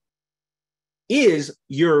walking is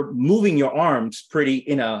you're moving your arms pretty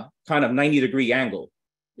in a kind of 90-degree angle.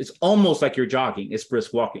 It's almost like you're jogging. It's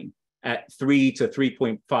brisk walking at 3 to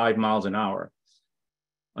 3.5 miles an hour.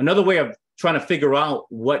 Another way of trying to figure out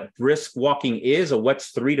what brisk walking is, or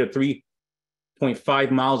what's 3 to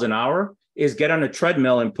 3.5 miles an hour, is get on a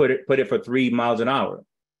treadmill and put it for 3 miles an hour.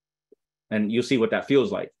 And you'll see what that feels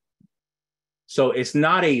like. So it's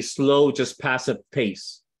not a slow, just passive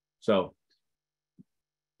pace. So,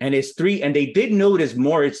 and it's 3, and they did notice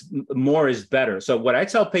more is better. So what I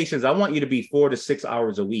tell patients, I want you to be 4 to 6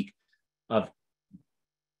 hours a week of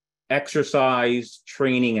exercise,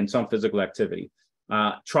 training, and some physical activity.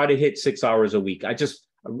 Try to hit 6 hours a week.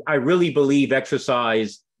 I really believe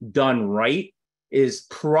exercise done right is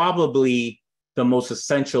probably the most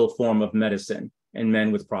essential form of medicine in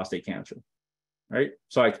men with prostate cancer, right?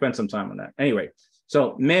 So I spent some time on that. Anyway,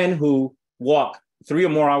 so men who walk 3 or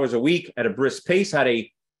more hours a week at a brisk pace had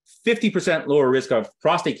a 50% lower risk of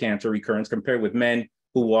prostate cancer recurrence compared with men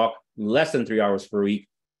who walk less than 3 hours per week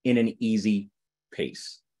in an easy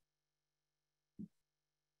pace.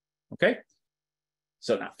 Okay,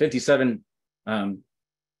 so now 57%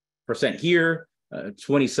 here,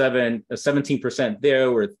 17%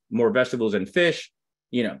 there with more vegetables and fish.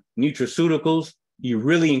 You know, nutraceuticals, you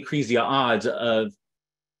really increase your odds of,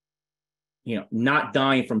 you know, not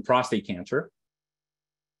dying from prostate cancer.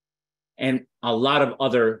 and a lot of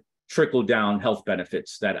other trickle-down health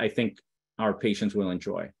benefits that I think our patients will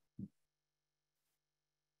enjoy.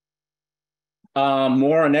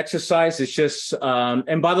 More on exercise. It's just,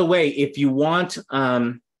 and by the way, if you want,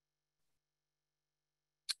 I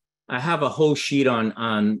have a whole sheet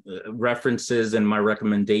on references and my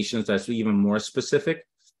recommendations that's even more specific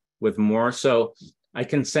with more. So I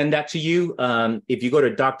can send that to you. If you go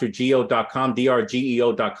to drgeo.com,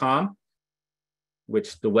 drgeo.com,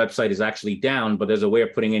 which the website is actually down, but there's a way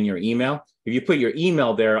of putting in your email. If you put your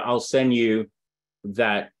email there, I'll send you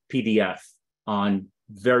that PDF on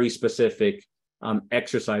very specific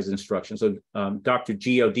exercise instructions. So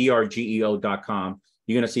drgeo.com,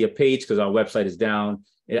 you're going to see a page because our website is down.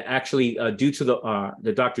 It actually, due to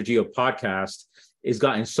the Dr. Geo podcast, has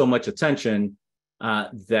gotten so much attention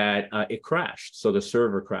that it crashed. So the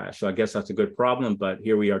server crashed. So I guess that's a good problem, but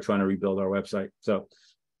here we are trying to rebuild our website. So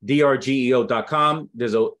drgeo.com,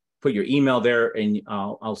 put your email there and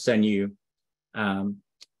I'll send you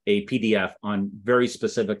a PDF on very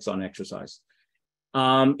specifics on exercise.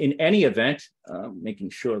 In any event, making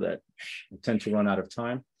sure that I tend to run out of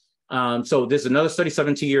time. So there's another study,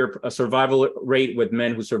 17-year survival rate with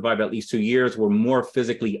men who survived at least 2 years were more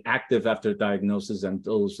physically active after diagnosis than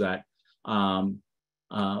those that who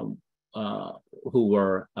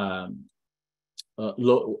were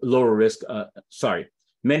lower risk.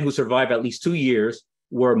 Men who survived at least 2 years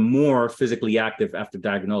were more physically active after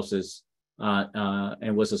diagnosis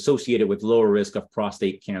and was associated with lower risk of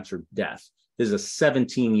prostate cancer death. This is a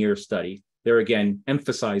 17-year study. They're again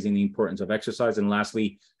emphasizing the importance of exercise. And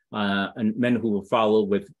lastly, and men who were followed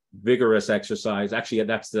with vigorous exercise. Actually,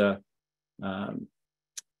 that's the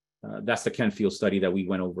Kenfield study that we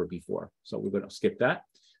went over before. So we're going to skip that.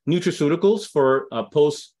 Nutraceuticals for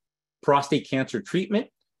post-prostate cancer treatment.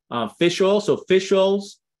 Fish oil. So fish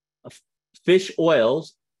oils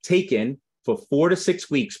taken for 4 to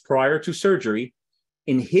 6 weeks prior to surgery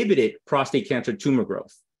inhibited prostate cancer tumor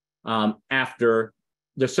growth after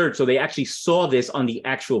the surgery. So they actually saw this on the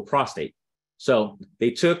actual prostate. So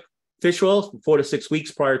they took fish oils for 4 to 6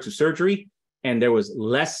 weeks prior to surgery, and there was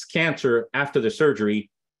less cancer after the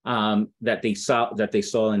surgery that they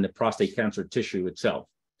saw in the prostate cancer tissue itself.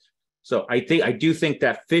 So I do think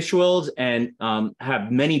that fish oils and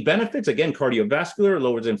have many benefits. Again, cardiovascular,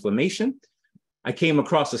 lowers inflammation. I came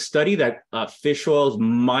across a study that fish oils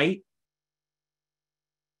might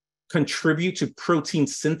contribute to protein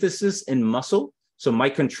synthesis in muscle, so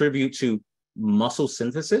might contribute to muscle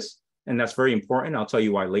synthesis. And that's very important. I'll tell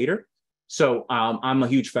you why later. So I'm a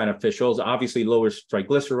huge fan of fish oils. Obviously lowers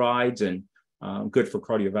triglycerides and good for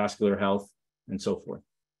cardiovascular health and so forth.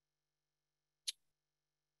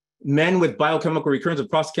 Men with biochemical recurrence of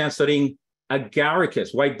prostate cancer studying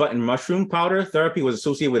agaricus, white button mushroom powder therapy was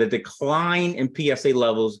associated with a decline in PSA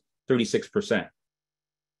levels, 36%.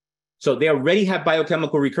 So they already had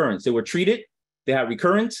biochemical recurrence. They were treated, they had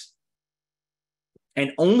recurrence,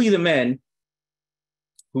 and only the men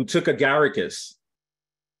who took agaricus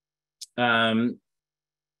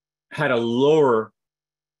had a lower,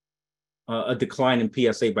 a decline in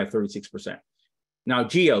PSA by 36%. Now,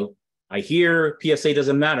 Geo, I hear PSA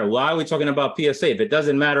doesn't matter. Why are we talking about PSA? If it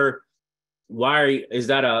doesn't matter, why is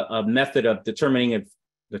that a method of determining if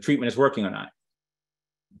the treatment is working or not?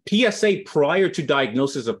 PSA prior to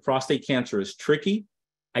diagnosis of prostate cancer is tricky.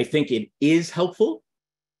 I think it is helpful,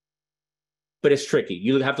 but it's tricky.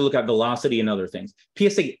 You have to look at velocity and other things.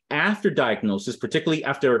 PSA after diagnosis, particularly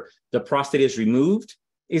after the prostate is removed,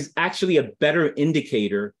 is actually a better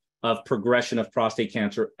indicator of progression of prostate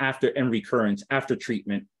cancer after and recurrence after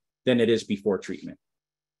treatment than it is before treatment.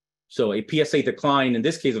 So a PSA decline, in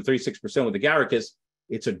this case of 36% with agaricus,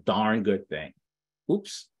 it's a darn good thing.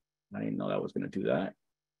 Oops, I didn't know that was going to do that.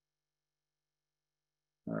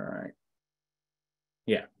 All right.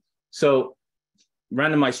 Yeah. So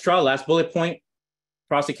randomized trial, last bullet point,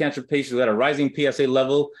 prostate cancer patients who had a rising PSA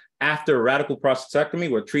level after a radical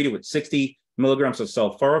prostatectomy were treated with 60 milligrams of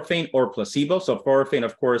sulforaphane or placebo. Sulforaphane,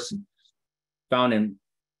 of course, found in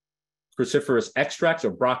cruciferous extracts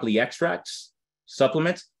or broccoli extracts,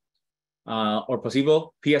 supplements, or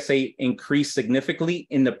placebo. PSA increased significantly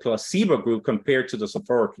in the placebo group compared to the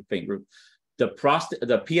sulforaphane group.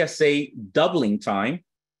 The PSA doubling time,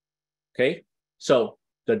 okay? So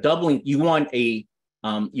the doubling, you want the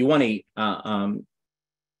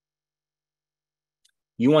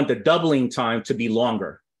doubling time to be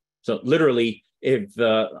longer. So literally, if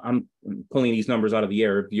I'm pulling these numbers out of the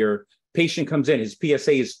air, if your patient comes in, his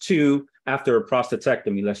PSA is 2 after a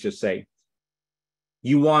prostatectomy, let's just say,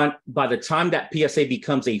 you want, by the time that PSA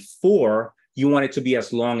becomes a 4, you want it to be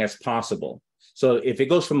as long as possible. So if it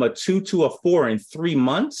goes from a 2 to a 4 in 3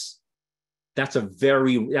 months, that's a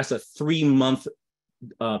 3-month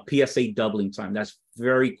PSA doubling time. That's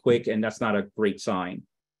very quick, and that's not a great sign.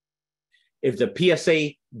 If the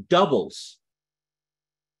PSA doubles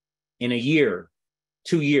in a year,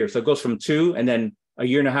 2 years, so it goes from 2, and then a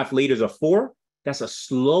year and a half later is a 4, that's a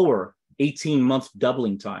slower 18-month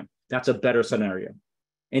doubling time. That's a better scenario,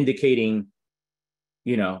 indicating,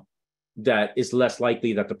 that it's less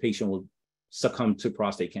likely that the patient will succumb to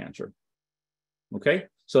prostate cancer. Okay,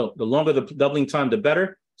 so the longer the doubling time, the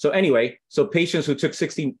better. So anyway, so patients who took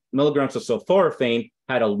 60 milligrams of sulforaphane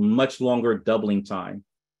had a much longer doubling time.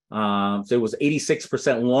 So it was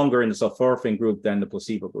 86% longer in the sulforaphane group than the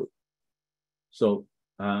placebo group. So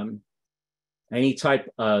any type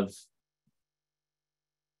of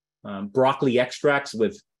broccoli extracts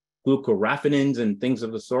with glucoraphanins and things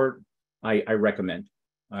of the sort, I recommend.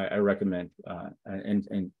 I recommend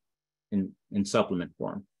in supplement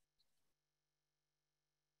form.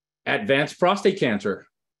 Advanced prostate cancer.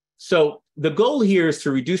 So the goal here is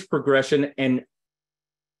to reduce progression and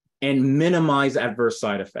minimize adverse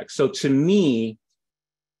side effects. So to me,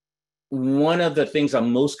 one of the things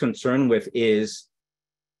I'm most concerned with is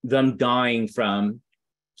them dying from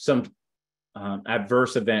some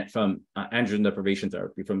adverse event from androgen deprivation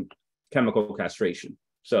therapy, from chemical castration.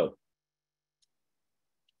 So,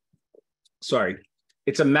 sorry,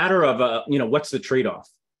 it's a matter of, what's the trade-off,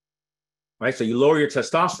 right? So you lower your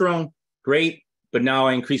testosterone, great, but now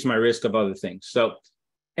I increase my risk of other things. So,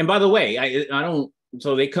 and by the way, I don't,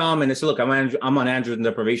 so they come and they say, look, I'm on androgen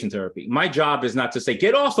deprivation therapy. My job is not to say,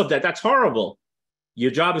 get off of that, that's horrible.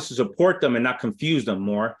 Your job is to support them and not confuse them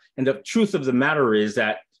more. And the truth of the matter is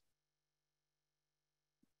that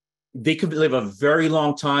they could live a very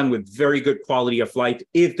long time with very good quality of life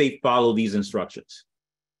if they follow these instructions.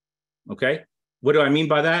 Okay? What do I mean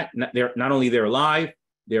by that? Not only they're alive,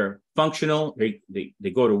 they're functional, they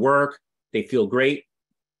go to work, they feel great,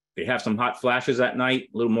 they have some hot flashes at night,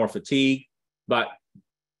 a little more fatigue, but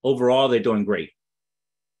overall they're doing great.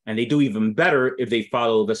 And they do even better if they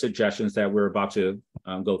follow the suggestions that we're about to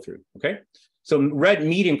go through, okay? So red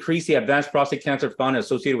meat increased the advanced prostate cancer found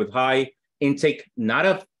associated with high intake, not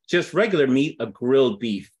of just regular meat, a grilled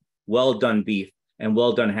beef, well-done beef, and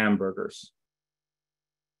well-done hamburgers.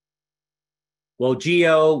 Well,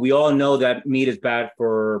 Geo, we all know that meat is bad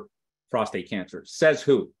for prostate cancer. Says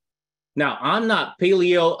who? Now, I'm not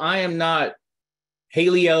paleo, I am not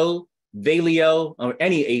paleo, Valeo, or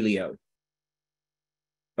any aleo,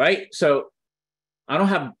 right? So I don't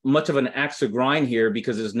have much of an axe to grind here,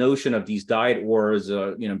 because this notion of these diet wars,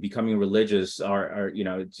 becoming religious are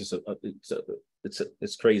it's just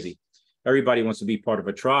it's crazy. Everybody wants to be part of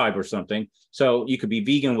a tribe or something. So you could be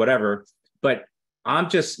vegan, whatever. But I'm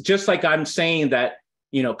just like I'm saying that,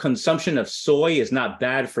 consumption of soy is not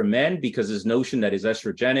bad for men, because this notion that is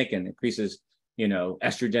estrogenic and increases,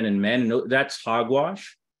 estrogen in men, that's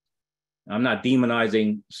hogwash. I'm not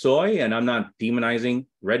demonizing soy, and I'm not demonizing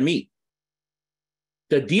red meat.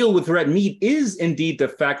 The deal with red meat is indeed the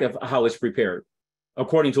fact of how it's prepared,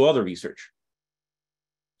 according to all the research.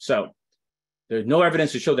 So there's no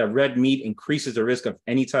evidence to show that red meat increases the risk of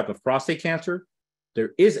any type of prostate cancer.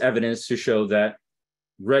 There is evidence to show that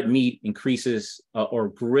red meat increases, or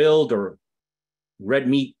grilled or red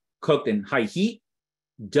meat cooked in high heat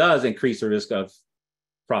does increase the risk of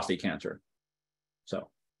prostate cancer. So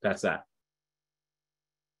that's that.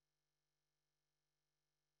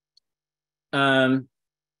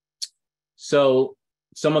 So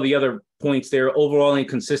some of the other points there: overall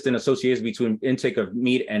inconsistent associations between intake of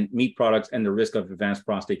meat and meat products and the risk of advanced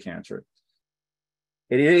prostate cancer.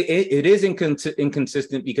 It is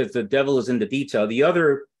inconsistent because the devil is in the detail. The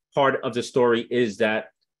other part of the story is that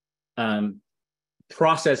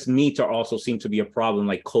processed meats are also seem to be a problem,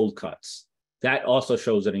 like cold cuts. That also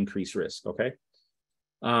shows an increased risk, okay?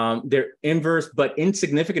 Their inverse but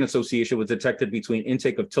insignificant association was detected between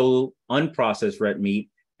intake of total unprocessed red meat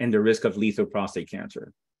and the risk of lethal prostate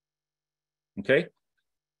cancer, okay?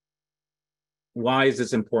 Why is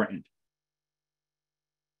this important?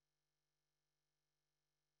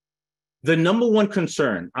 The number one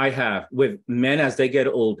concern I have with men as they get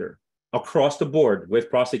older, across the board,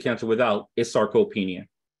 with prostate cancer, without, is sarcopenia,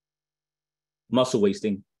 muscle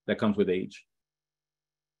wasting that comes with age,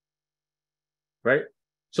 right?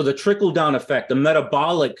 So the trickle-down effect, the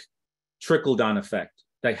metabolic trickle-down effect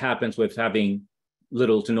that happens with having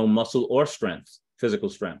little to no muscle or strength, physical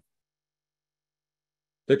strength.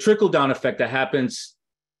 The trickle-down effect that happens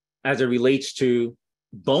as it relates to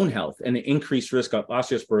bone health and the increased risk of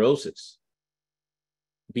osteoporosis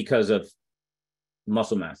because of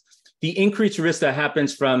muscle mass. The increased risk that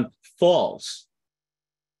happens from falls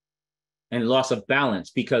and loss of balance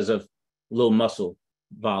because of low muscle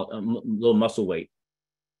weight.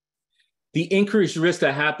 The increased risk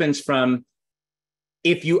that happens from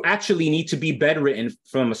if you actually need to be bedridden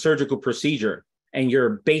from a surgical procedure and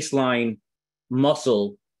your baseline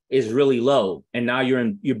muscle is really low, and now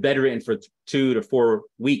you're bedridden for 2 to 4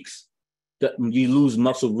 weeks, you lose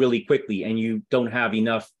muscle really quickly and you don't have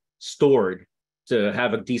enough stored to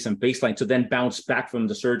have a decent baseline to then bounce back from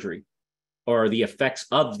the surgery or the effects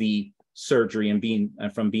of the surgery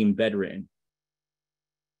and from being bedridden.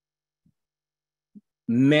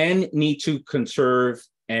 Men need to conserve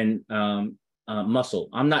and muscle.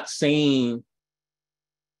 I'm not saying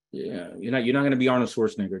you're not going to be Arnold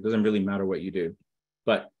Schwarzenegger. It doesn't really matter what you do,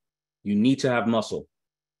 but you need to have muscle.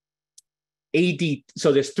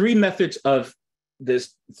 So there's three methods of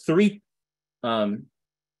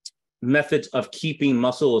keeping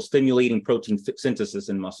muscle or stimulating protein synthesis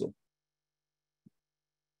in muscle.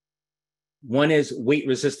 One is weight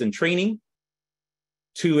resistant training.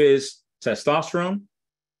 2 is testosterone.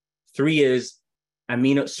 3 is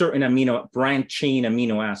certain branch chain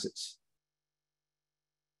amino acids,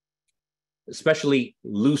 especially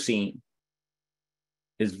leucine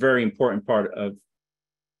is very important part of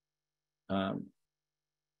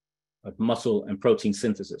muscle and protein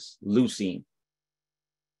synthesis. Leucine,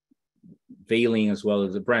 valine as well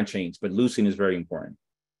as the branch chains, but leucine is very important.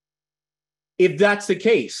 If that's the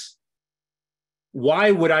case,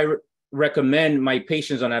 why would I recommend my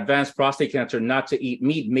patients on advanced prostate cancer not to eat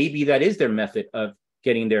meat? Maybe that is their method of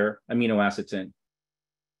getting their amino acids in,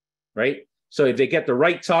 right? So if they get the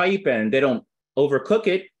right type and they don't overcook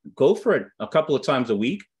it, go for it a couple of times a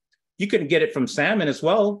week. You can get it from salmon as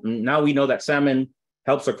well. Now we know that salmon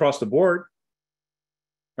helps across the board,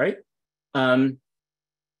 right? Now,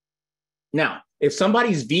 if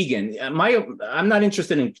somebody's vegan, I'm not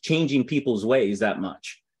interested in changing people's ways that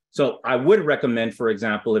much. So I would recommend, for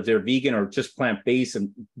example, if they're vegan or just plant-based and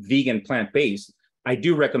vegan plant-based, I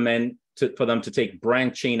do recommend for them to take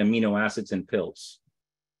branch chain amino acids in pills,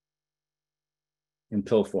 in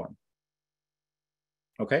pill form.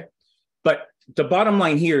 Okay? But the bottom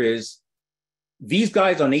line here is these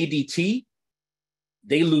guys on ADT,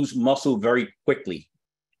 they lose muscle very quickly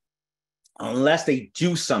unless they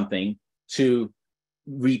do something to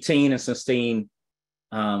retain and sustain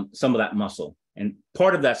some of that muscle. And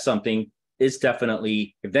part of that something is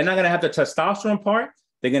definitely, if they're not going to have the testosterone part,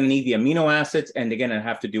 they're going to need the amino acids and they're going to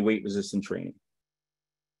have to do weight resistant training.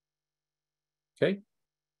 Okay.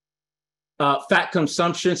 Fat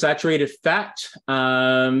consumption, saturated fat,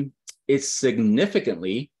 is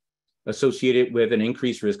significantly associated with an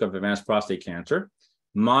increased risk of advanced prostate cancer.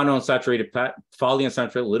 Monounsaturated fat,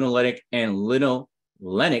 polyunsaturated, linolenic, and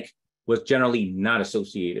linolenic was generally not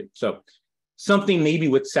associated. So something maybe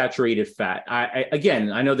with saturated fat.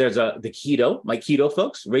 Again, I know there's the keto, my keto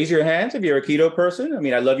folks, raise your hands if you're a keto person. I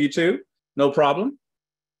mean, I love you too, no problem.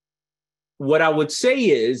 What I would say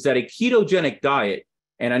is that a ketogenic diet,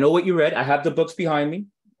 and I know what you read, I have the books behind me,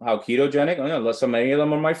 how ketogenic, I know so many of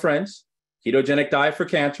them are my friends, ketogenic diet for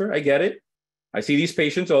cancer, I get it. I see these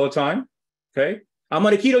patients all the time, okay? I'm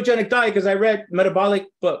on a ketogenic diet because I read Metabolic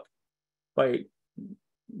book by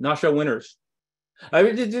Nasha Winters.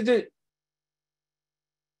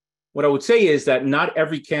 What I would say is that not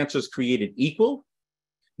every cancer is created equal.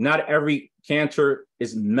 Not every cancer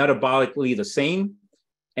is metabolically the same.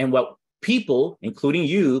 And what people, including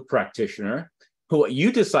you, practitioner, what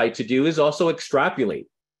you decide to do is also extrapolate.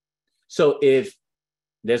 So if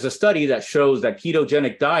there's a study that shows that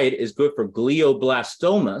ketogenic diet is good for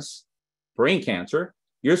glioblastomas, brain cancer,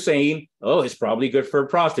 you're saying, oh, it's probably good for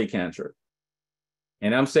prostate cancer.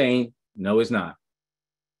 And I'm saying, no, it's not.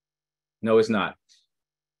 No, it's not.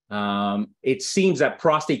 It seems that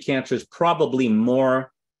prostate cancer is probably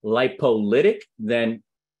more lipolytic than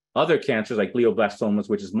other cancers like glioblastomas,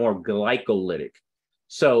 which is more glycolytic.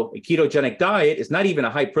 So a ketogenic diet is not even a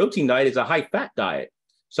high protein diet, it's a high fat diet.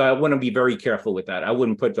 So I want to be very careful with that. I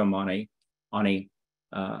wouldn't put them on a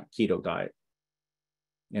keto diet.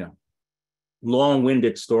 You know,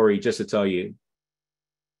 long-winded story just to tell you,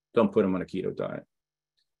 don't put them on a keto diet.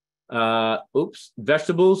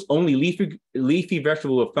 Vegetables, only leafy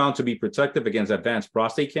vegetables were found to be protective against advanced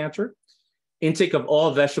prostate cancer. Intake of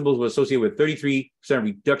all vegetables was associated with 33%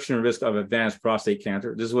 reduction in risk of advanced prostate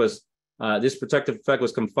cancer. This protective effect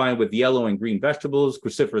was confined with yellow and green vegetables,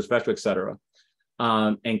 cruciferous vegetables, etc.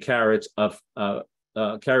 And carrots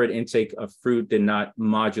carrot intake of fruit did not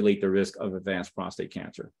modulate the risk of advanced prostate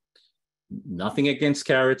cancer. Nothing against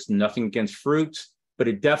carrots, nothing against fruits, but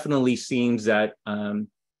it definitely seems that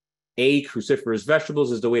A, cruciferous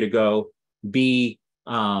vegetables is the way to go. B,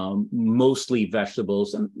 mostly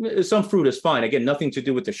vegetables. And some fruit is fine. Again, nothing to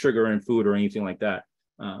do with the sugar in food or anything like that.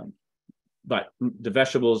 But the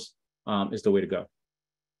vegetables is the way to go.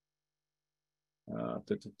 All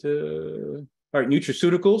right,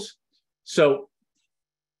 nutraceuticals. So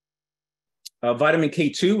vitamin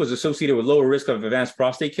K2 was associated with lower risk of advanced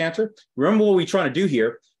prostate cancer. Remember what we're trying to do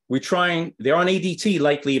here. They're on ADT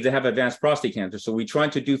likely if they have advanced prostate cancer. So we're trying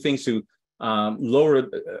to do things to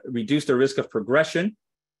reduce the risk of progression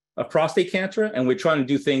of prostate cancer. And we're trying to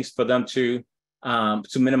do things for them to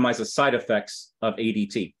minimize the side effects of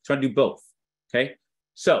ADT. Trying to do both, okay?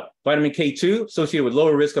 So vitamin K2 associated with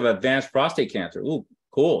lower risk of advanced prostate cancer. Ooh,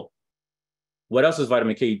 cool. What else does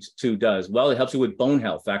vitamin K2 does? Well, it helps you with bone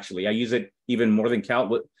health, actually. I use it even more than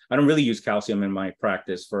calcium. I don't really use calcium in my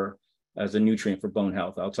practice as a nutrient for bone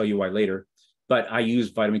health. I'll tell you why later. But I use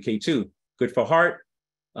vitamin K2. Good for heart,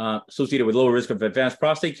 associated with lower risk of advanced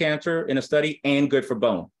prostate cancer in a study, and good for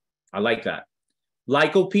bone. I like that.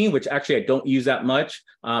 Lycopene, which actually I don't use that much,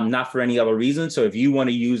 not for any other reason. So if you want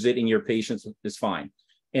to use it in your patients, it's fine.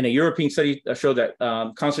 In a European study showed that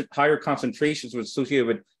higher concentrations were associated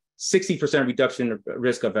with 60% reduction in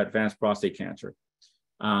risk of advanced prostate cancer.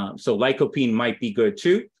 So lycopene might be good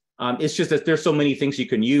too. It's just that there's so many things you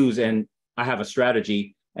can use, and I have a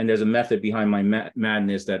strategy, and there's a method behind my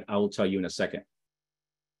madness that I will tell you in a second.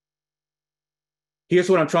 Here's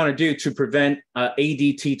what I'm trying to do to prevent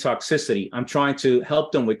ADT toxicity. I'm trying to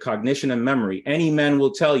help them with cognition and memory. Any men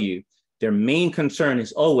will tell you their main concern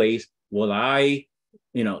is always,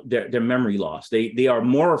 their memory loss. They are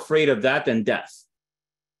more afraid of that than death,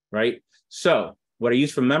 right? So what I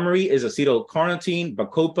use for memory is acetylcarnitine,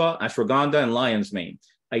 bacopa, ashwagandha, and lion's mane.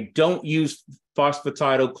 I don't use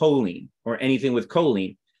phosphatidylcholine or anything with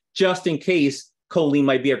choline, just in case choline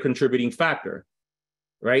might be a contributing factor,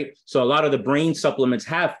 right? So a lot of the brain supplements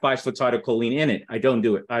have phosphatidylcholine in it. I don't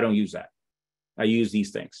do it. I don't use that. I use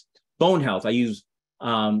these things. Bone health, I use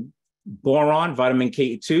boron, vitamin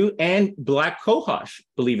K2, and black cohosh,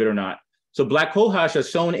 believe it or not. So black cohosh is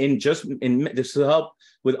shown this will help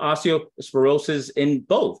with osteoporosis in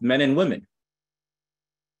both men and women.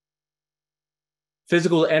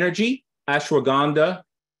 Physical energy, ashwagandha.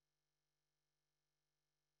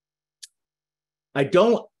 I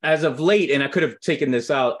don't, as of late, and I could have taken this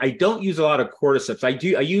out, I don't use a lot of cordyceps.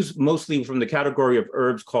 I use mostly from the category of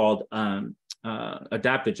herbs called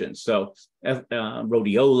adaptogens. So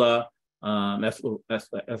rhodiola,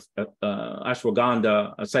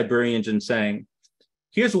 ashwagandha, Siberian ginseng.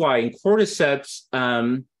 Here's why. In cordyceps,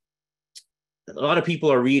 a lot of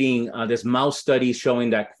people are reading this mouse studies showing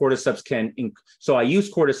that cordyceps can. So I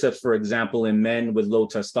use cordyceps, for example, in men with low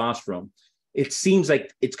testosterone. It seems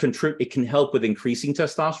like it can help with increasing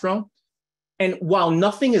testosterone. And while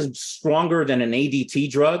nothing is stronger than an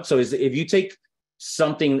ADT drug, so if you take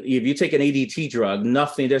an ADT drug,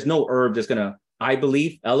 there's no herb that's going to, I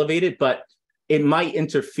believe, elevate it, but it might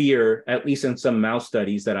interfere, at least in some mouse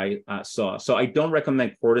studies that I saw. So I don't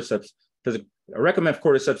recommend cordyceps. I recommend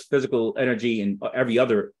cordyceps physical energy in every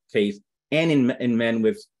other case, and in men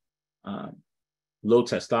with low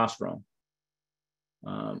testosterone,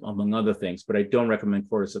 among other things. But I don't recommend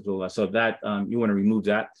cordyceps. So that you want to remove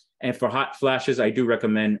that. And for hot flashes, I do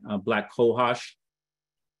recommend black cohosh.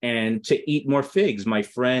 And to eat more figs. My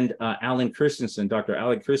friend Alan Christensen, Dr.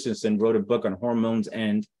 Alan Christensen, wrote a book on hormones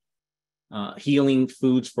and healing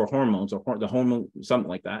foods for hormones, or the hormone, something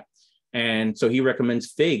like that. And so he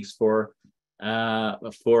recommends figs for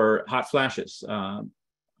hot flashes. I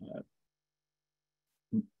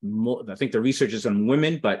think the research is on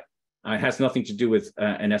women, but it has nothing to do with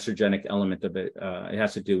an estrogenic element of it. It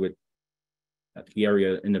has to do with the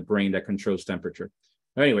area in the brain that controls temperature.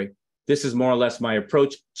 Anyway, this is more or less my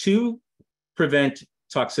approach to prevent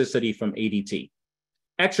toxicity from ADT.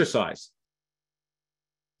 Exercise.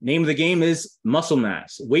 Name of the game is muscle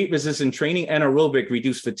mass. Weight-resistant training and aerobic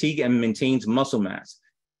reduce fatigue and maintains muscle mass.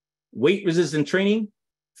 Weight-resistant training,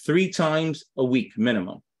 3 times a week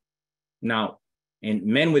minimum. Now,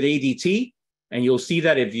 in men with ADT, and you'll see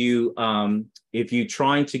that if you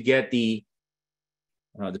trying to get the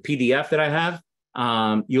PDF that I have,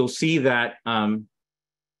 you'll see that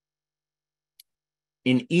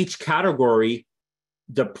in each category,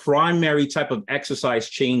 the primary type of exercise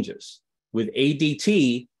changes. With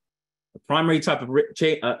ADT, the primary type of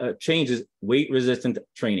change is weight-resistant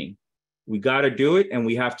training. We got to do it, and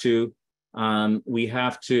we have to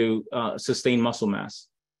sustain muscle mass.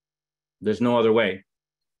 There's no other way.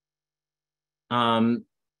 And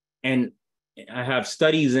I have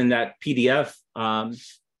studies in that PDF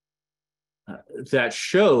that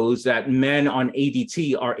shows that men on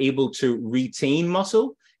ADT are able to retain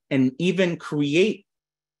muscle and even create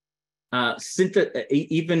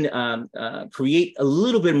create a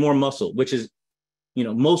little bit more muscle, which is,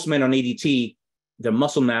 most men on ADT, their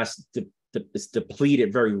muscle mass is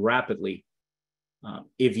depleted very rapidly.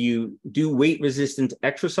 If you do weight resistant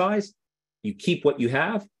exercise, you keep what you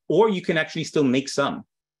have, or you can actually still make some,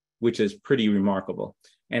 which is pretty remarkable.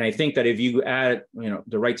 And I think that if you add,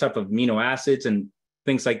 the right type of amino acids and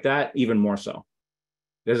things like that, even more so.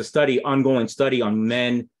 There's a ongoing study on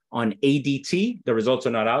men on ADT. The results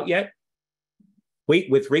are not out yet.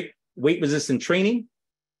 Weight resistant training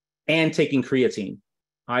and taking creatine.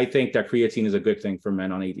 I think that creatine is a good thing for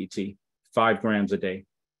men on ADT, 5 grams a day.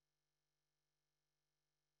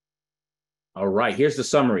 All right, here's the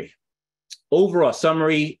summary. Overall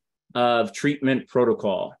summary of treatment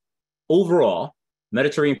protocol. Overall,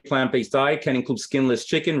 Mediterranean plant-based diet can include skinless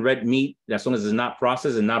chicken, red meat, as long as it's not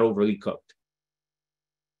processed and not overly cooked.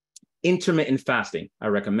 Intermittent fasting, I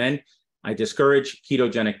recommend. I discourage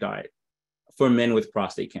ketogenic diet for men with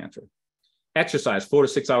prostate cancer. Exercise 4 to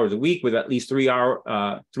 6 hours a week with at least 3 hours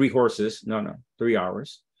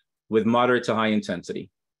with moderate to high intensity.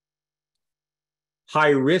 High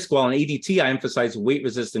risk, while in ADT, I emphasize weight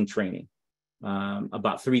resistant training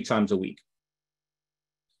about 3 times a week.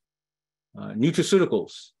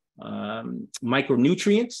 Nutraceuticals,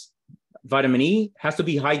 micronutrients, vitamin E has to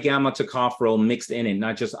be high gamma tocopherol mixed in it,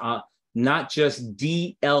 not just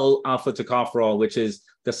DL alpha tocopherol, which is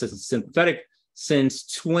the synthetic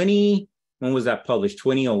since when was that published?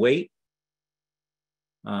 2008.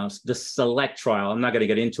 The SELECT trial, I'm not going to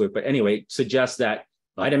get into it, but anyway, suggests that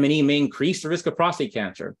vitamin E may increase the risk of prostate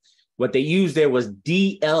cancer. What they used there was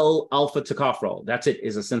DL alpha tocopherol. That's it,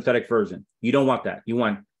 is a synthetic version. You don't want that. You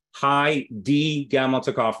want high D gamma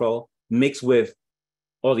tocopherol mixed with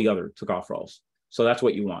all the other tocopherols. So that's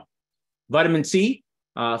what you want. Vitamin C,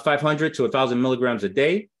 500 to 1,000 milligrams a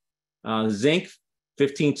day. Zinc,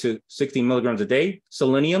 15 to 16 milligrams a day.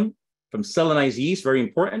 Selenium from selenized yeast, very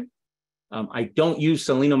important. I don't use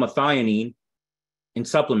selenomethionine in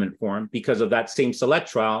supplement form because of that same SELECT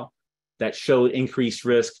trial that showed increased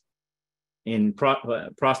risk in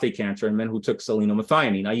prostate cancer in men who took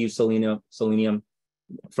selenomethionine. I use selenium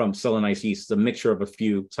from selenized yeast. It's a mixture of a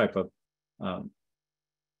few types of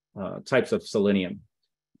selenium.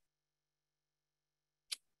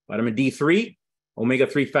 Vitamin D3,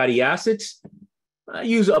 omega-3 fatty acids. I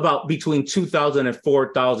use about between 2,000 and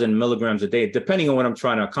 4,000 milligrams a day, depending on what I'm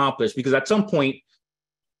trying to accomplish, because at some point,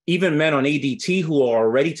 even men on ADT who are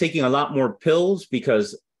already taking a lot more pills,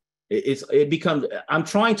 because it becomes, I'm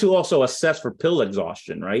trying to also assess for pill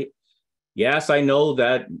exhaustion, right? Yes, I know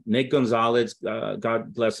that Nick Gonzalez,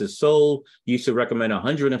 God bless his soul, used to recommend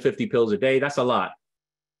 150 pills a day. That's a lot.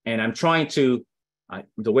 And I'm trying to,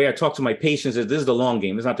 the way I talk to my patients is this is the long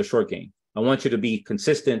game. It's not the short game. I want you to be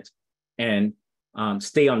consistent and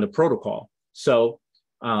stay on the protocol. So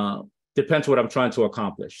depends what I'm trying to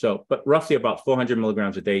accomplish. So, but roughly about 400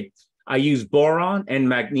 milligrams a day. I use boron and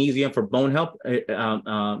magnesium for bone health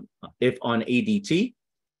if on ADT,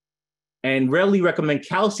 and rarely recommend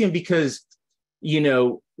calcium because,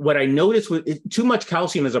 what I noticed with too much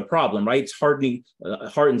calcium is a problem, right? It's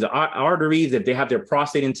hardens the arteries. If they have their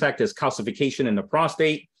prostate intact, there's calcification in the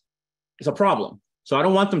prostate. It's a problem. So I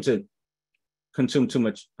don't want them to consume too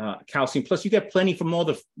much calcium. Plus, you get plenty from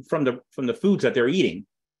from the foods that they're eating.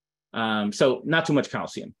 So not too much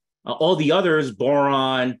calcium. All the others,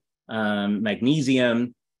 boron,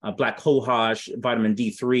 magnesium, black cohosh, vitamin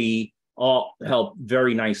D3, all help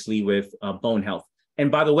very nicely with bone health. And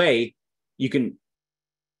by the way, you can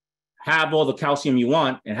have all the calcium you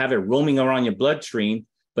want and have it roaming around your bloodstream.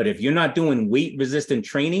 But if you're not doing weight resistant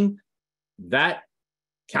training, that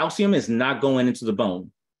calcium is not going into the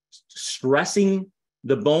bone. Stressing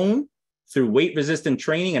the bone through weight resistant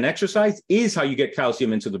training and exercise is how you get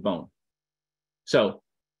calcium into the bone. So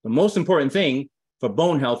the most important thing for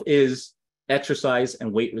bone health is exercise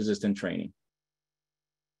and weight resistant training.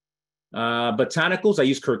 Botanicals, I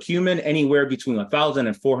use curcumin anywhere between 1,000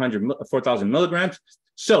 and 4,000 milligrams.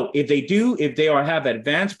 So if they have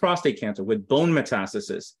advanced prostate cancer with bone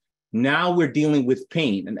metastasis, now we're dealing with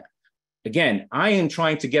pain. And again, I am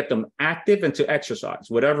trying to get them active and to exercise,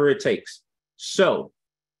 whatever it takes. So,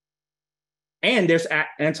 and there's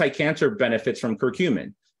anti-cancer benefits from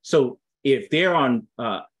curcumin. So if they're on,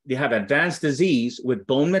 they have advanced disease with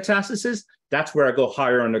bone metastasis, that's where I go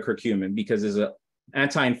higher on the curcumin because it's an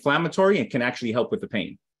anti-inflammatory and can actually help with the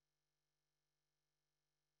pain.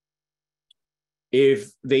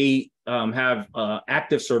 If they have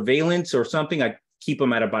active surveillance or something, I keep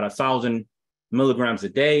them at about 1,000 milligrams a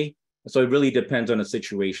day. So it really depends on the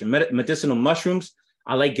situation. Medicinal mushrooms,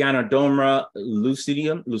 I like Ganoderma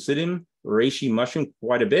lucidum reishi mushroom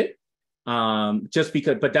quite a bit. just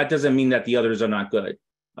because, but that doesn't mean that the others are not good.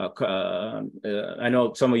 I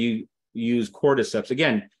know some of you use cordyceps.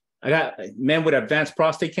 Again, I got men with advanced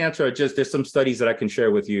prostate cancer. There's some studies that I can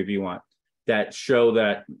share with you if you want that show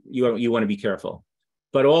that you want to be careful.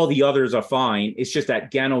 But all the others are fine. It's just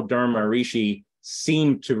that Ganoderma reishi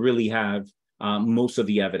seem to really have most of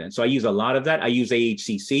the evidence. So I use a lot of that. I use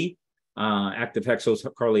AHCC, active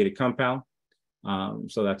hexocorrelated compound.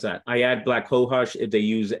 So that's that. I add black cohosh if they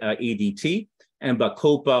use ADT, and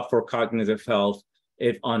bacopa for cognitive health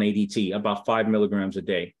if on ADT, about 5 milligrams a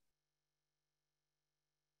day.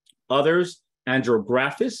 Others,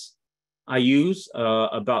 andrographis, I use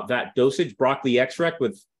about that dosage. Broccoli extract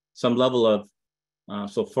with some level of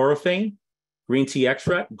sulforaphane, green tea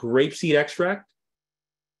extract, grapeseed extract.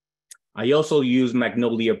 I also use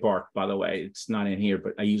magnolia bark, by the way. It's not in here,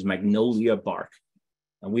 but I use magnolia bark.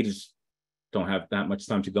 And we just don't have that much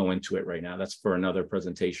time to go into it right now. That's for another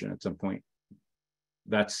presentation at some point.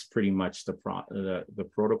 That's pretty much the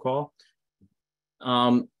protocol.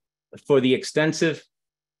 For the extensive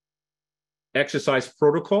exercise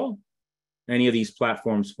protocol, any of these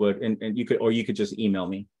platforms would, and you could just email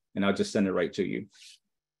me and I'll just send it right to you.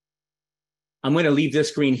 I'm going to leave this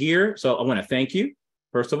screen here. So I want to thank you,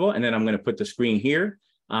 first of all, and then I'm going to put the screen here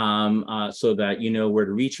so that you know where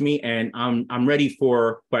to reach me. And I'm ready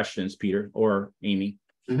for questions, Peter or Amy.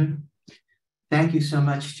 Mm-hmm. Thank you so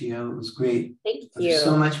much, Gio. It was great. Thank you. There's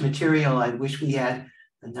so much material. I wish we had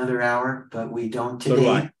another hour, but we don't today. So do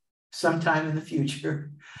I. Sometime in the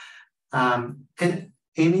future.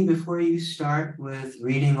 Amy, before you start with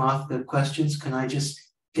reading off the questions, can I just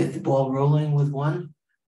get the ball rolling with one?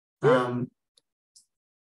 In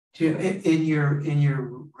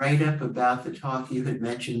your write-up about the talk, you had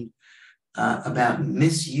mentioned about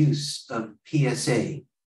misuse of PSA.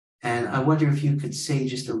 And I wonder if you could say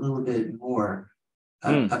just a little bit more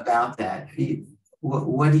about that.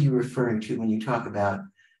 What are you referring to when you talk about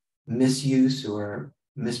misuse or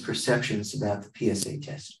misperceptions about the PSA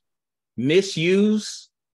test? Misuse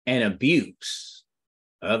and abuse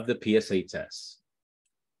of the PSA test.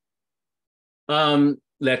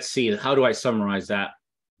 Let's see, how do I summarize that?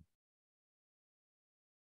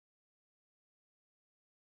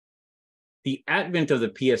 The advent of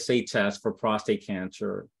the PSA test for prostate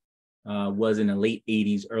cancer was in the late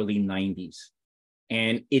 80s, early 90s.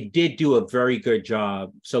 And it did do a very good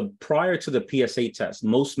job. So prior to the PSA test,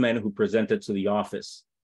 most men who presented to the office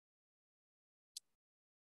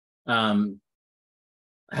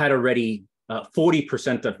had already,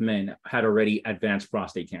 40% of men had already advanced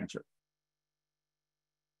prostate cancer.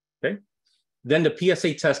 Okay. Then the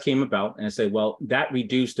PSA test came about and said, well, that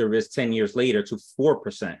reduced the risk 10 years later to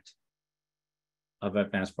 4% of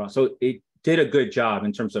advanced prostate. So it did a good job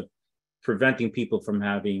in terms of preventing people from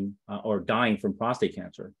having or dying from prostate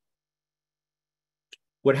cancer.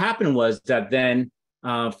 What happened was that then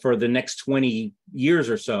for the next 20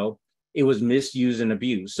 years or so, it was misused and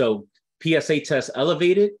abused. So PSA tests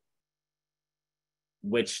elevated,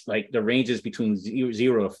 which like the range is between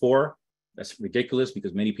 0 to 4. That's ridiculous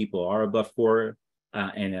because many people are above 4,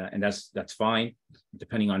 and that's fine,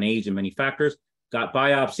 depending on age and many factors. Got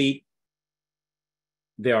biopsy.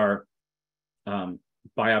 There are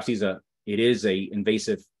biopsies. It is a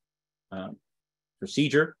invasive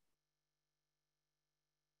procedure.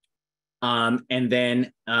 And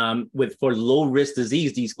then for low risk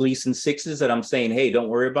disease, these Gleason 6s that I'm saying, hey, don't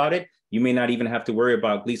worry about it. You may not even have to worry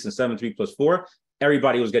about Gleason 7, 3+4.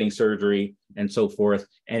 Everybody was getting surgery and so forth.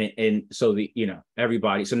 And so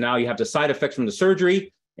everybody. So now you have the side effects from the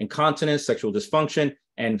surgery, incontinence, sexual dysfunction,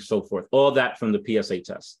 and so forth. All that from the PSA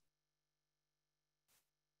test.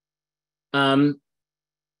 In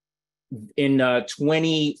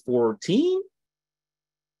 2014,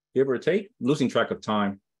 give or take, losing track of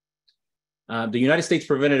time, the United States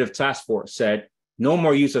Preventative Task Force said no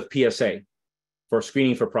more use of PSA for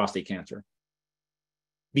screening for prostate cancer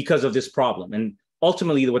because of this problem. And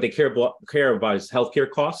ultimately, what they care about is healthcare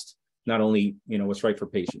costs, not only what's right for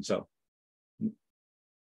patients. So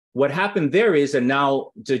what happened there is that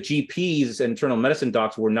now the GPs and internal medicine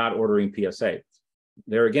docs were not ordering PSA.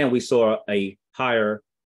 There again, we saw a higher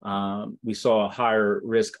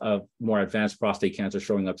risk of more advanced prostate cancer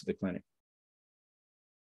showing up to the clinic.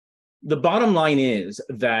 The bottom line is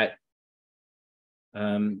that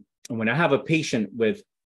when I have a patient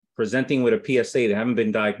presenting with a PSA that haven't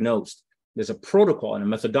been diagnosed, there's a protocol and a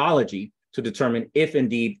methodology to determine if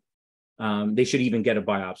indeed they should even get a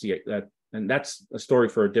biopsy. And that's a story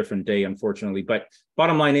for a different day, unfortunately. But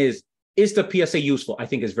bottom line is the PSA useful? I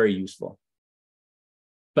think it's very useful.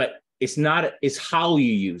 But it's how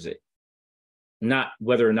you use it, not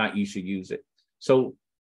whether or not you should use it. So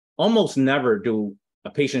almost never do a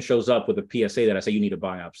patient shows up with a PSA that I say, you need a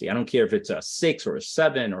biopsy. I don't care if it's a 6 or a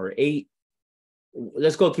 7 or 8.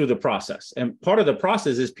 Let's go through the process. And part of the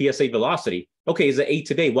process is PSA velocity. Okay, is it 8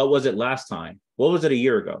 today? What was it last time? What was it a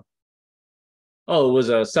year ago? Oh, it was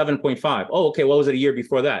a 7.5. Oh, okay, what was it a year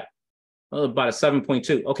before that? Oh, about a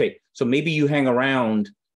 7.2. Okay, so maybe you hang around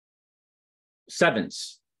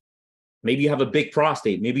 7s. Maybe you have a big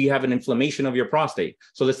prostate. Maybe you have an inflammation of your prostate.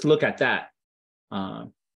 So let's look at that.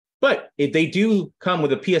 But if they do come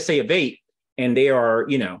with a PSA of 8 and they are,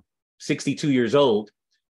 62 years old,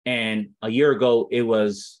 and a year ago it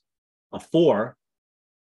was a 4,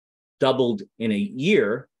 doubled in a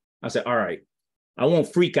year, I said, all right, I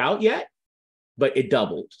won't freak out yet, but it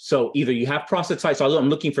doubled. So either you have prostatitis, so I'm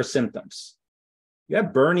looking for symptoms. You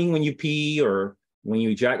have burning when you pee or when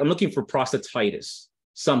you ejaculate. I'm looking for prostatitis,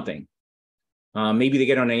 something. Maybe they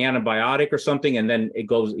get on an antibiotic or something, and then it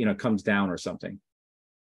goes, comes down or something.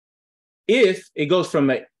 If it goes from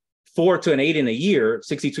a 4 to an 8 in a year,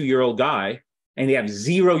 62-year-old guy, and they have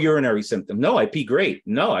 0 urinary symptom. No, I pee great.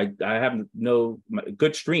 No, I have no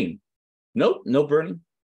good stream. Nope, no burning.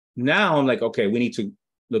 Now I'm like, okay, we need to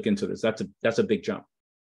look into this. That's a big jump.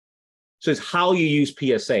 So it's how you use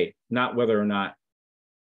PSA, not whether or not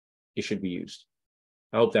it should be used.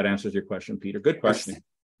 I hope that answers your question, Peter. Good question.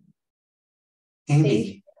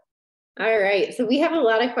 Amy. All right, so we have a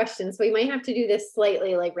lot of questions. So we might have to do this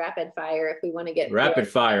slightly like rapid fire if we want to get rapid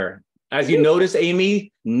fire. As you notice,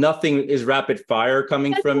 Amy, nothing is rapid fire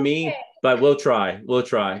coming from me, but we'll try. We'll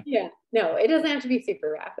try. Yeah, no, it doesn't have to be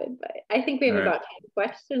super rapid, but I think we have about 10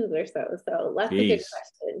 questions or so. So lots of good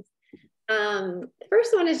questions. The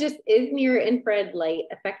first one is just, is near infrared light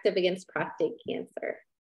effective against prostate cancer?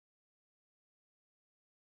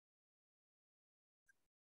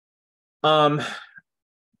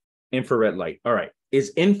 Infrared light. All right.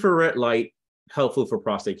 Is infrared light helpful for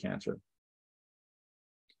prostate cancer?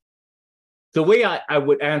 The way I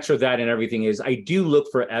would answer that and everything is I do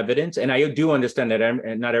look for evidence, and I do understand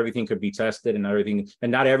that not everything could be tested and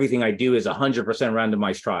not everything I do is 100%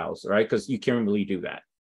 randomized trials, right? Because you can't really do that,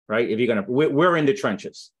 right? If you're we're in the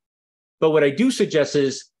trenches. But what I do suggest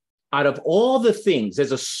is, out of all the things,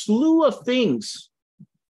 there's a slew of things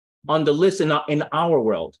on the list in our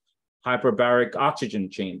world: hyperbaric oxygen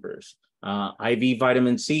chambers, IV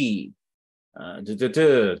vitamin C,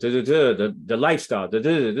 the lifestyle,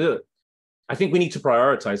 I think we need to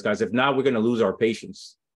prioritize, guys. If not, we're going to lose our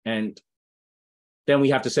patients. And then we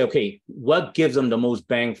have to say, okay, what gives them the most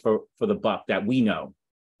bang for the buck that we know,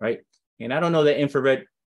 right? And I don't know that infrared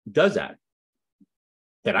does that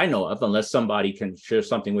I know of, unless somebody can share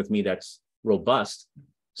something with me that's robust.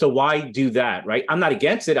 So why do that, right? I'm not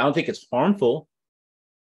against it. I don't think it's harmful,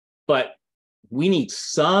 but we need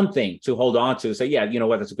something to hold on to say, yeah, you know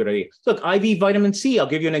what, that's a good idea. Look, IV vitamin C, I'll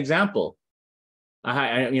give you an example.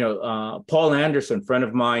 Paul Anderson, friend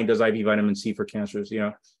of mine, does IV vitamin C for cancers.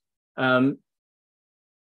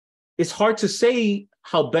 It's hard to say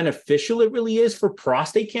how beneficial it really is for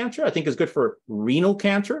prostate cancer. I think it's good for renal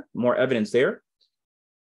cancer, more evidence there.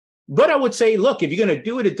 But I would say, look, if you're going to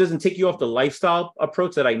do it, it doesn't take you off the lifestyle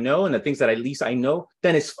approach that I know and the things that at least I know,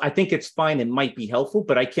 then I think it's fine. It might be helpful,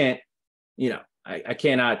 but I can't, I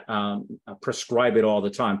cannot prescribe it all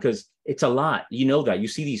the time because it's a lot. You know that. You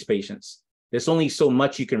see these patients. There's only so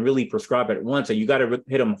much you can really prescribe at once, and you got to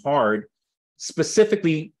hit them hard,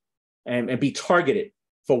 specifically, and be targeted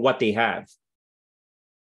for what they have.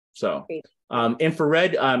 So,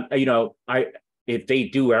 infrared, if they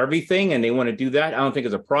do everything and they want to do that, I don't think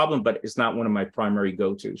it's a problem, but it's not one of my primary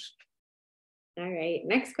go-tos. All right.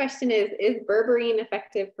 Next question is berberine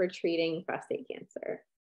effective for treating prostate cancer?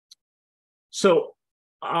 So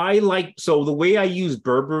the way I use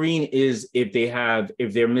berberine is if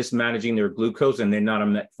they're mismanaging their glucose and they're not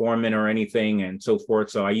on metformin or anything and so forth.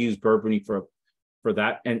 So I use berberine for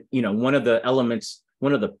that. And, one of the elements,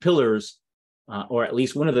 one of the pillars, or at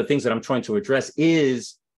least one of the things that I'm trying to address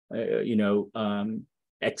is,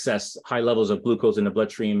 excess high levels of glucose in the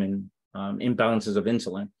bloodstream and imbalances of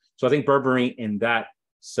insulin. So I think berberine in that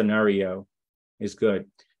scenario is good.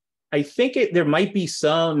 I think there might be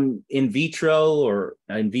some in vitro or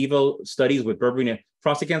in vivo studies with berberine and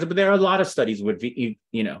prostate cancer, but there are a lot of studies with, in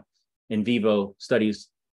vivo studies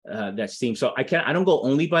that seem, so I don't go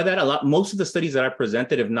only by that. Most of the studies that I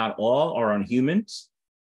presented, if not all, are on humans.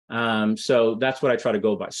 So that's what I try to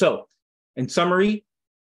go by. So in summary,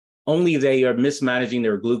 only they are mismanaging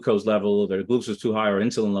their glucose level, their glucose is too high or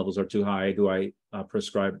insulin levels are too high, do I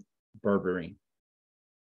prescribe berberine.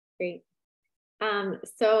 Great.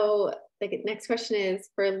 So the next question is,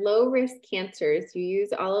 for low risk cancers, you use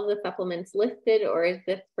all of the supplements listed, or is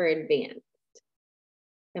this for advanced?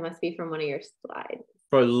 That must be from one of your slides.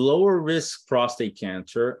 For lower risk prostate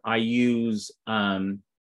cancer, I use how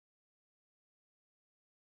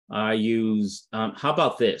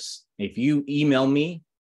about this? If you email me,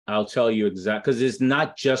 I'll tell you exactly, because it's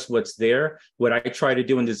not just what's there. What I try to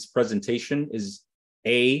do in this presentation is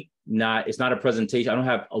it's not a presentation. I don't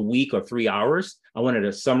have a week or 3 hours. I wanted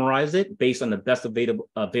to summarize it based on the best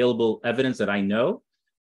available evidence that I know.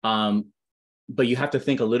 But you have to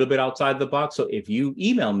think a little bit outside the box. So if you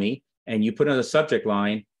email me and you put in the subject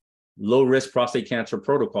line, low risk prostate cancer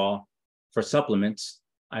protocol for supplements,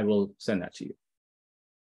 I will send that to you.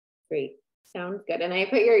 Great. Sounds good. And I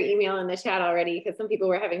put your email in the chat already because some people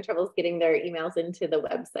were having troubles getting their emails into the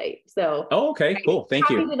website. So okay, cool. Thank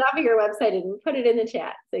you. copied it off of your website and put it in the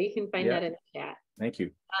chat. So you can find that in the chat. Thank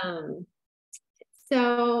you.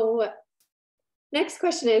 So next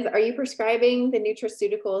question is, are you prescribing the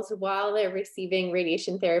nutraceuticals while they're receiving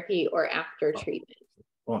radiation therapy or after treatment?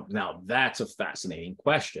 Well, now that's a fascinating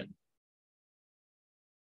question.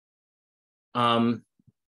 I've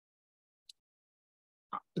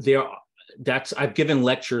given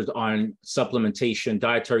lectures on supplementation,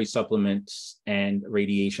 dietary supplements, and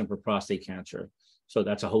radiation for prostate cancer. So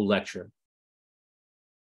that's a whole lecture.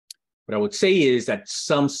 What I would say is that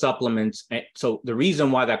some supplements, so the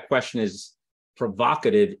reason why that question is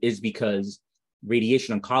provocative is because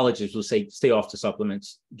radiation oncologists will say, stay off the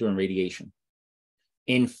supplements during radiation,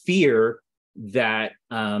 in fear that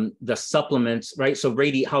the supplements, right? So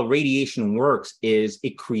how radiation works is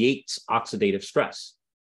it creates oxidative stress.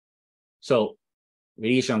 So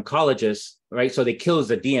radiation oncologists, right? So they kills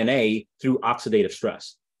the DNA through oxidative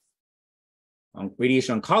stress.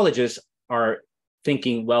 Radiation oncologists are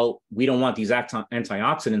thinking, well, we don't want these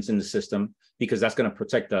antioxidants in the system because that's going to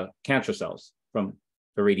protect the cancer cells from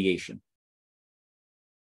the radiation.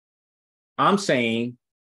 I'm saying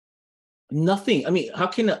nothing. I mean, how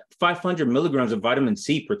can 500 milligrams of vitamin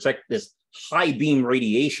C protect this high beam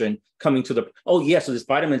radiation coming to the, oh yeah, so this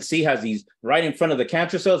vitamin C has these right in front of the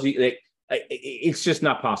cancer cells? It's just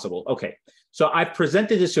not possible. Okay. So I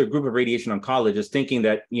presented this to a group of radiation oncologists thinking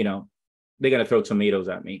that, you know, they're going to throw tomatoes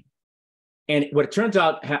at me. And what it turns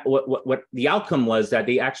out, what the outcome was that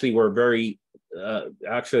they actually were very, they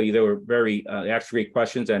asked great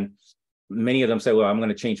questions, and many of them said, well, I'm going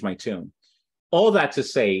to change my tune. All that to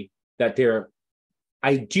say that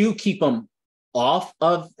I do keep them off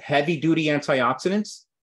of heavy duty antioxidants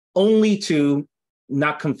only to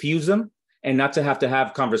not confuse them and not to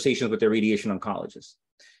have conversations with their radiation oncologist.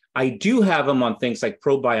 I do have them on things like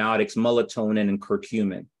probiotics, melatonin, and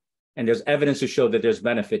curcumin. And there's evidence to show that there's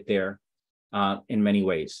benefit there in many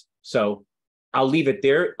ways. So I'll leave it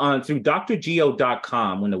there. Through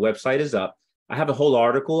drgeo.com, when the website is up, I have a whole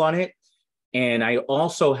article on it. And I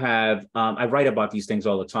also have, I write about these things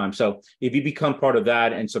all the time. So if you become part of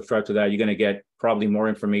that and subscribe to that, you're going to get probably more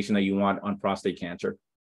information that you want on prostate cancer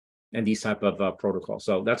and these type of protocols.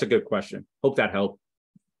 So that's a good question. Hope that helped.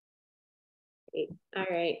 Great. All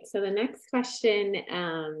right. So the next question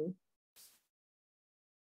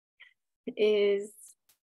is,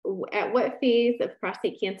 at what phase of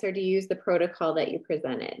prostate cancer do you use the protocol that you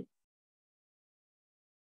presented?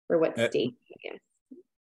 Or what stage, I guess?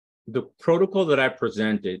 The protocol that I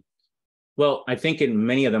presented, well, I think in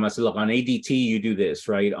many of them, I said, look, on ADT, you do this,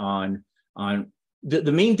 right? On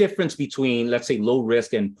the main difference between, let's say, low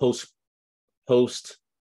risk and post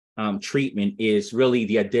treatment is really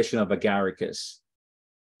the addition of agaricus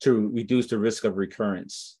to reduce the risk of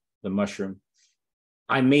recurrence, the mushroom.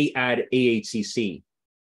 I may add AHCC.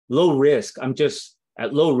 Low risk, I'm just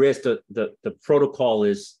at low risk, the protocol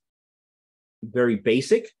is very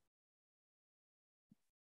basic.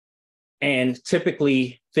 And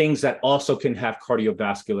typically things that also can have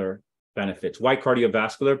cardiovascular benefits. Why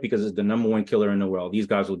cardiovascular? Because it's the #1 killer in the world. These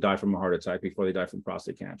guys will die from a heart attack before they die from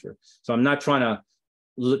prostate cancer. So I'm not trying to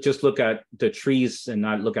just look at the trees and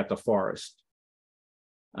not look at the forest.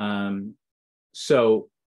 So,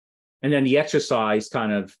 and then the exercise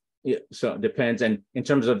kind of, so it depends. And in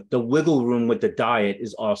terms of the wiggle room with the diet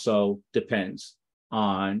is also depends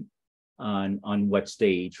on what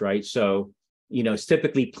stage, right? So, you know, it's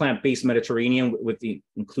typically plant-based Mediterranean with the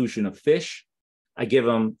inclusion of fish. I give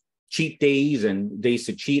them cheat days and days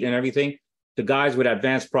to cheat and everything. The guys with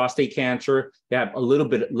advanced prostate cancer, they have a little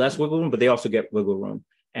bit less wiggle room, but they also get wiggle room.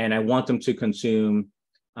 And I want them to consume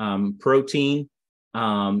protein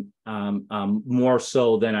more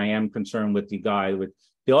so than I am concerned with the guy with,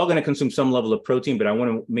 they're all going to consume some level of protein, but I want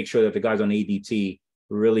to make sure that the guys on ADT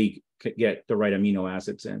really get the right amino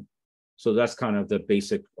acids in. So that's kind of the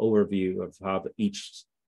basic overview of how each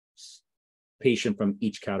patient from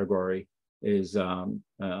each category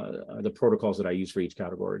the protocols that I use for each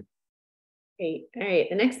category. Great. All right.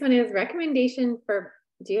 The next one is recommendation for,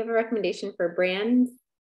 do you have a recommendation for brands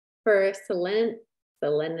for selenized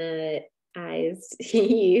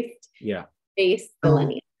yeast? Yeah. Based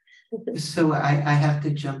selenium. So I have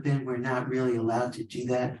to jump in. We're not really allowed to do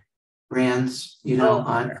that, brands, you know,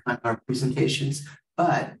 on our presentations,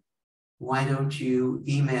 but why don't you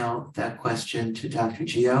email that question to Dr.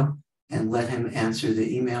 Gio and let him answer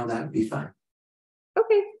the email? That would be fine.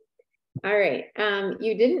 Okay. All right.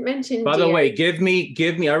 You didn't mention. By the way, give me,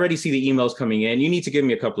 I already see the emails coming in. You need to give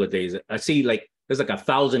me a couple of days. I see there's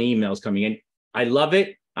 1,000 emails coming in. I love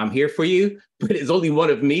it. I'm here for you, but it's only one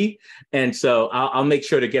of me. And so I'll make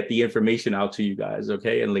sure to get the information out to you guys.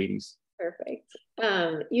 Okay. And ladies. Perfect.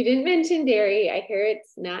 You didn't mention dairy. I hear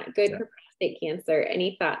it's not good for prostate cancer.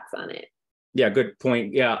 Any thoughts on it? Yeah, good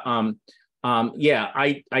point. Yeah.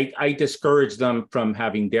 I discourage them from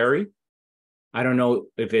having dairy. I don't know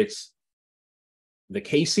if it's the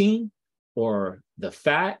casein or the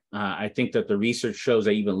fat. I think that the research shows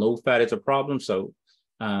that even low fat is a problem. So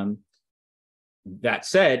that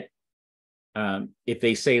said, if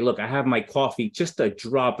they say, look, I have my coffee, just a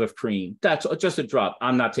drop of cream, that's just a drop,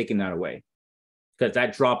 I'm not taking that away, because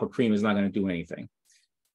that drop of cream is not going to do anything.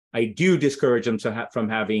 I do discourage them from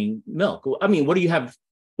having milk. I mean, what do you have?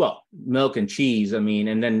 Well, milk and cheese. I mean,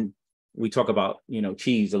 and then we talk about,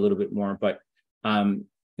 cheese a little bit more, but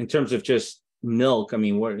in terms of just milk, I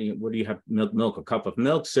mean, what do you have? Milk, a cup of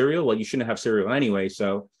milk, cereal? Well, you shouldn't have cereal anyway.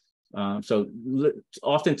 So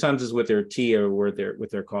oftentimes it's with their tea or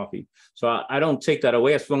with their coffee. So I don't take that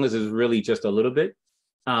away as long as it's really just a little bit.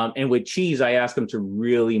 And with cheese, I ask them to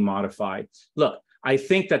really modify. Look, I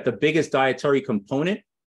think that the biggest dietary component,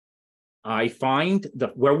 I find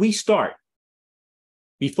where we start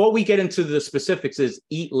before we get into the specifics, is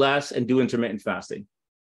eat less and do intermittent fasting.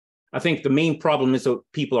 I think the main problem is that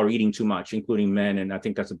people are eating too much, including men, and I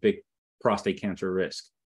think that's a big prostate cancer risk.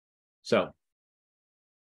 So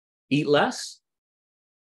eat less,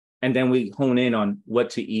 and then we hone in on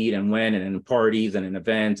what to eat and when, and in parties and in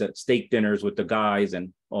events, at steak dinners with the guys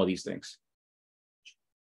and all these things.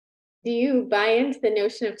 Do you buy into the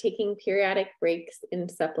notion of taking periodic breaks in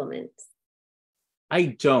supplements? I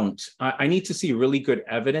don't. I need to see really good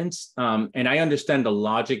evidence. And I understand the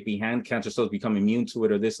logic behind cancer cells become immune to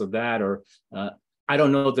it or this or that, or I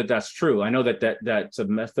don't know that that's true. I know that's a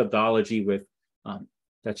methodology with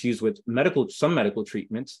that's used with some medical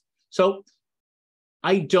treatments. So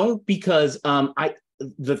I don't, because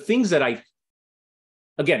the things that I'm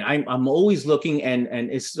always looking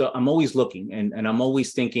and I'm always looking and I'm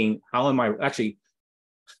always thinking, how am I actually,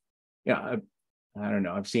 I don't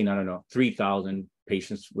know. I've seen, 3,000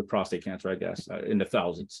 patients with prostate cancer, I guess, in the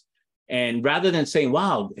thousands. And rather than saying,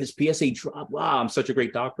 wow, his PSA dropped, wow, I'm such a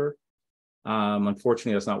great doctor.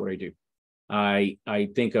 Unfortunately, that's not what I do. I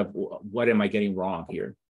think of, what am I getting wrong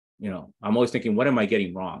here? I'm always thinking, what am I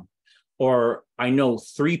getting wrong? Or I know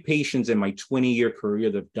 3 patients in my 20-year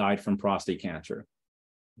career that died from prostate cancer,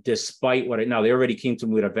 despite now they already came to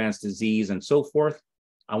me with advanced disease and so forth.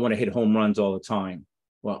 I want to hit home runs all the time.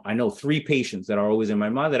 Well, I know 3 patients that are always in my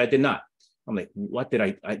mind that I did not. I'm like, what did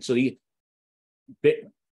I so he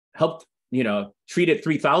helped, treated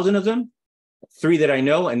 3,000 of them, 3 that I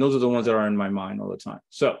know, and those are the ones that are in my mind all the time.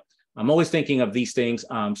 So I'm always thinking of these things.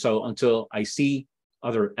 So until I see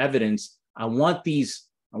other evidence, I want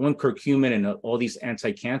curcumin and all these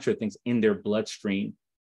anti-cancer things in their bloodstream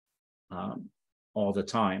all the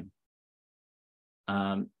time.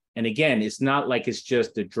 And again, it's not like it's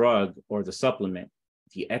just the drug or the supplement,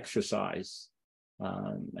 the exercise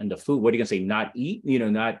and the food. What are you gonna say? Not eat?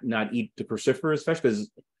 Not eat the cruciferous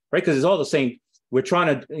vegetables, right? Because it's all the same. We're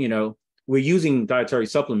trying to, we're using dietary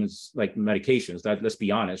supplements like medications. Let's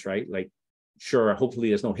be honest, right? Like, sure, hopefully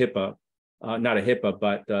there's no HIPAA. Not a HIPAA,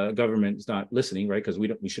 but the government is not listening, right? Because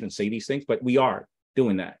we shouldn't say these things, but we are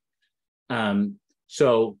doing that.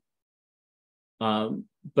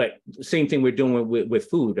 But same thing we're doing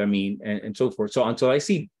with food, and so forth. So until I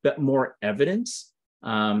see more evidence,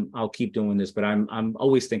 I'll keep doing this, but I'm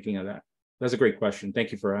always thinking of that. That's a great question.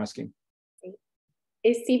 Thank you for asking.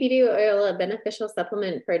 Is CBD oil a beneficial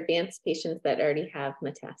supplement for advanced patients that already have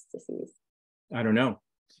metastases? I don't know.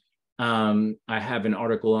 I have an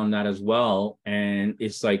article on that as well. And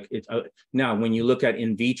it's like, now when you look at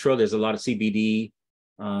in vitro, there's a lot of CBD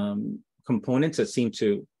components that seem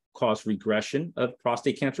to cause regression of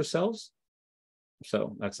prostate cancer cells.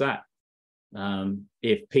 So that's that.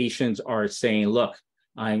 If patients are saying, look,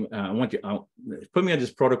 I want you, put me on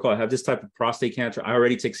this protocol, I have this type of prostate cancer, I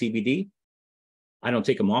already take CBD, I don't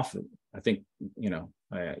take them off. I think,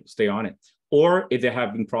 I stay on it. Or if they're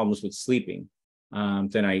having problems with sleeping,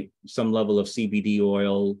 then some level of CBD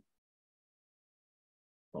oil,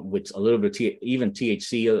 with a little bit even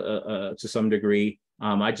THC to some degree.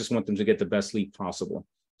 I just want them to get the best sleep possible.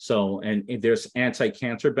 So, and if there's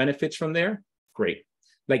anti-cancer benefits from there, great.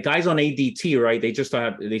 Like guys on ADT, right? They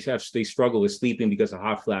struggle with sleeping because of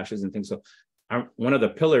hot flashes and things. So, one of the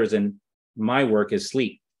pillars in my work is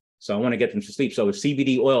sleep. So I want to get them to sleep. So if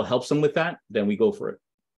CBD oil helps them with that, then we go for it.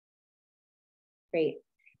 Great.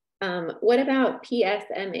 What about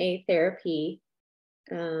PSMA therapy?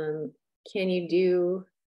 Can you do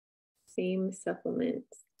same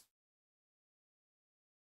supplements?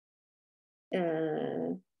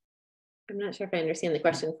 I'm not sure if I understand the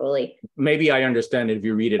question fully. Maybe I understand it if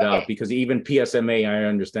you read it out, because even PSMA, I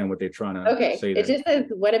understand what they're trying to say there. It just says,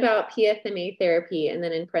 what about PSMA therapy? And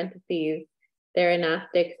then in parentheses,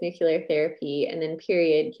 theranostics, nuclear therapy, and then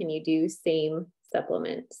period, can you do same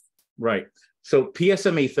supplements? Right. So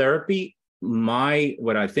PSMA therapy,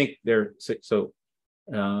 what I think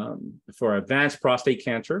for advanced prostate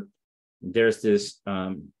cancer, there's this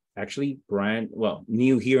actually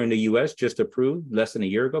new here in the US, just approved less than a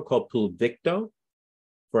year ago, called Pluvicto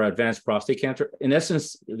for advanced prostate cancer. In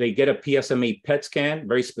essence, they get a PSMA PET scan,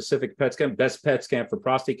 very specific PET scan. Best PET scan for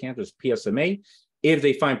prostate cancer is PSMA. If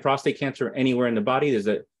they find prostate cancer anywhere in the body,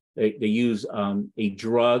 they use a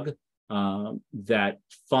drug that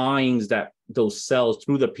finds those cells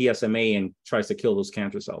through the PSMA and tries to kill those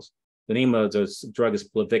cancer cells. The name of the drug is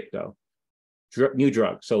Pluvicto, new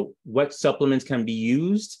drug. So what supplements can be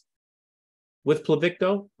used with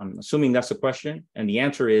Pluvicto? I'm assuming that's the question. And the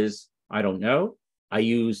answer is, I don't know. I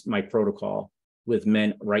use my protocol with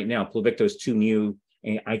men right now. Pluvicto is too new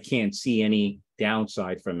and I can't see any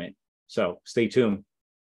downside from it. So stay tuned.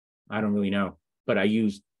 I don't really know, but I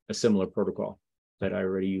use a similar protocol that I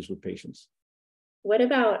already use with patients. What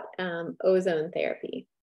about ozone therapy?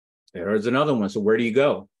 There's another one. So where do you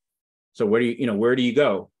go? So where do you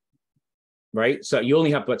go? Right? So you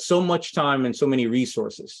only have but so much time and so many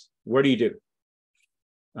resources. What do you do?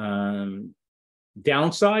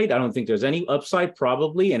 Downside, I don't think there's any. Upside,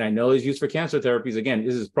 probably. And I know it's used for cancer therapies. Again,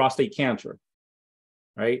 this is prostate cancer,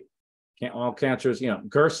 right? All cancers,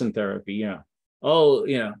 Gerson therapy,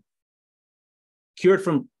 cured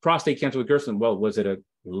from prostate cancer with Gerson. Well, was it a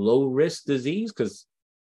low risk disease? Because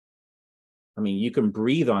you can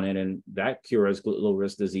breathe on it, and that cures low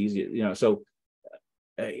risk disease. So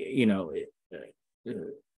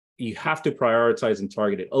you have to prioritize and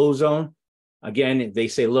target it. Ozone, again, if they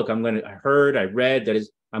say, look, I read that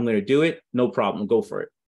I'm going to do it, no problem, go for it.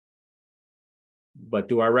 But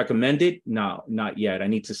do I recommend it? No, not yet. I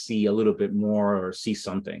need to see a little bit more or see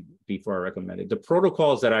something before I recommend it. The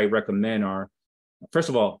protocols that I recommend are, first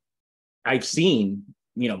of all, I've seen,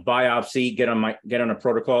 biopsy, get on a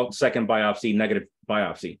protocol, second biopsy, negative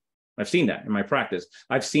biopsy. I've seen that in my practice.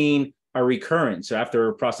 I've seen a recurrence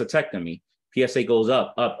after prostatectomy. PSA goes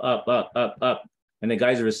up, and the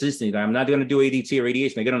guys are resisting. I'm not going to do ADT or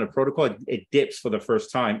radiation. They get on a protocol, it dips for the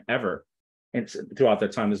first time ever. And throughout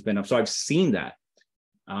that time it's been up. So I've seen that.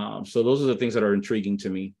 So those are the things that are intriguing to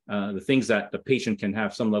me. The things that the patient can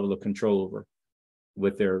have some level of control over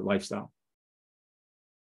with their lifestyle.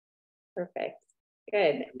 Perfect.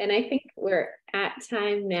 Good. And I think we're at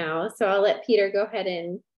time now. So I'll let Peter go ahead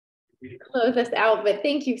and close us out. But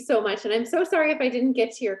thank you so much. And I'm so sorry if I didn't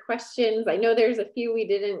get to your questions. I know there's a few we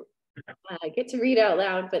didn't get to read out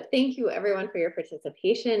loud, but thank you everyone for your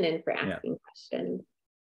participation and for asking questions.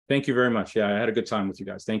 Thank you very much. Yeah, I had a good time with you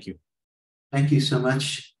guys. Thank you. Thank you so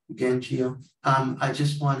much again, Gio. I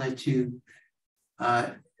just wanted to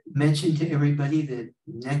mention to everybody that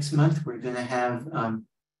next month we're going to have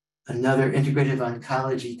another integrative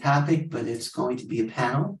oncology topic, but it's going to be a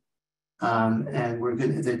panel. And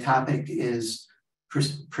the topic is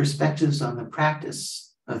perspectives on the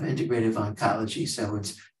practice of integrative oncology. So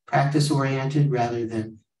it's practice oriented rather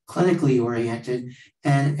than clinically oriented.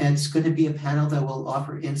 And it's going to be a panel that will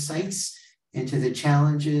offer insights into the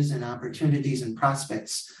challenges and opportunities and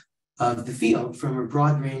prospects of the field from a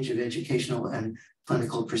broad range of educational and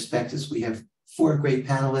clinical perspectives. We have 4 great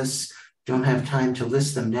panelists. Don't have time to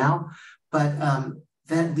list them now, but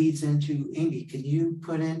that leads into, Amy, can you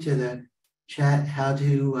put into the chat how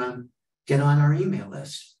to get on our email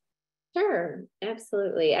list? Sure,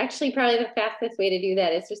 absolutely. Actually, probably the fastest way to do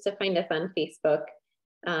that is just to find us on Facebook.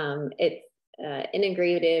 It's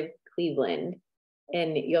Integrative Cleveland,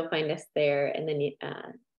 and you'll find us there. And then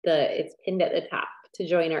it's pinned at the top to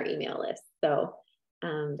join our email list. So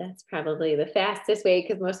that's probably the fastest way,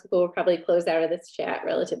 because most people will probably close out of this chat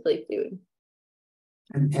relatively soon.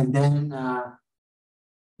 And then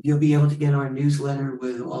you'll be able to get our newsletter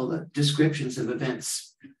with all the descriptions of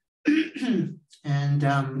events. And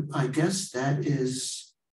I guess that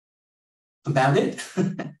is about it.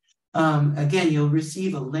 Again, you'll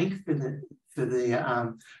receive a link for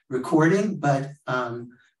the recording, but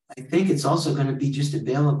I think it's also going to be just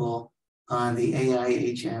available on the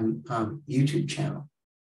AIHM YouTube channel.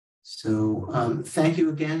 So thank you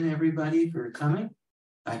again, everybody, for coming.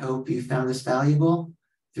 I hope you found this valuable.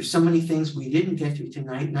 There's so many things we didn't get to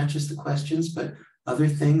tonight, not just the questions, but other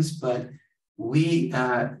things. But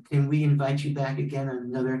can we invite you back again on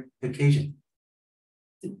another occasion,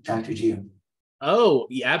 Dr. Gio? Oh,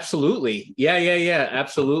 yeah, absolutely. Yeah,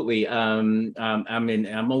 absolutely. I'm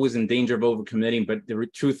always in danger of overcommitting, but the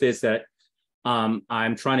truth is that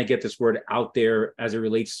I'm trying to get this word out there as it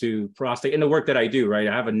relates to prostate and the work that I do, right?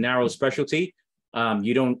 I have a narrow specialty.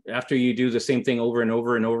 You don't, after you do the same thing over and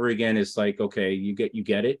over and over again, it's like, okay, you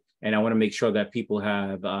get it. And I want to make sure that people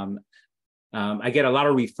have, I get a lot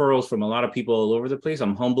of referrals from a lot of people all over the place.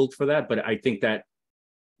 I'm humbled for that, but I think that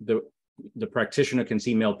the practitioner can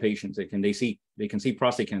see male patients. They can see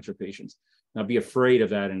prostate cancer patients, not be afraid of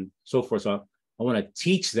that and so forth. So I want to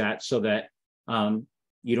teach that so that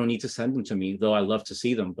you don't need to send them to me, though I love to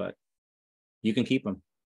see them, but you can keep them.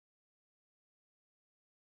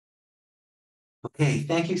 Okay,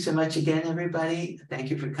 thank you so much again, everybody. Thank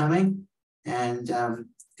you for coming, and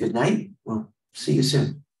good night. We'll see you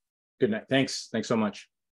soon. Good night. Thanks so much.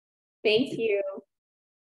 Thank you.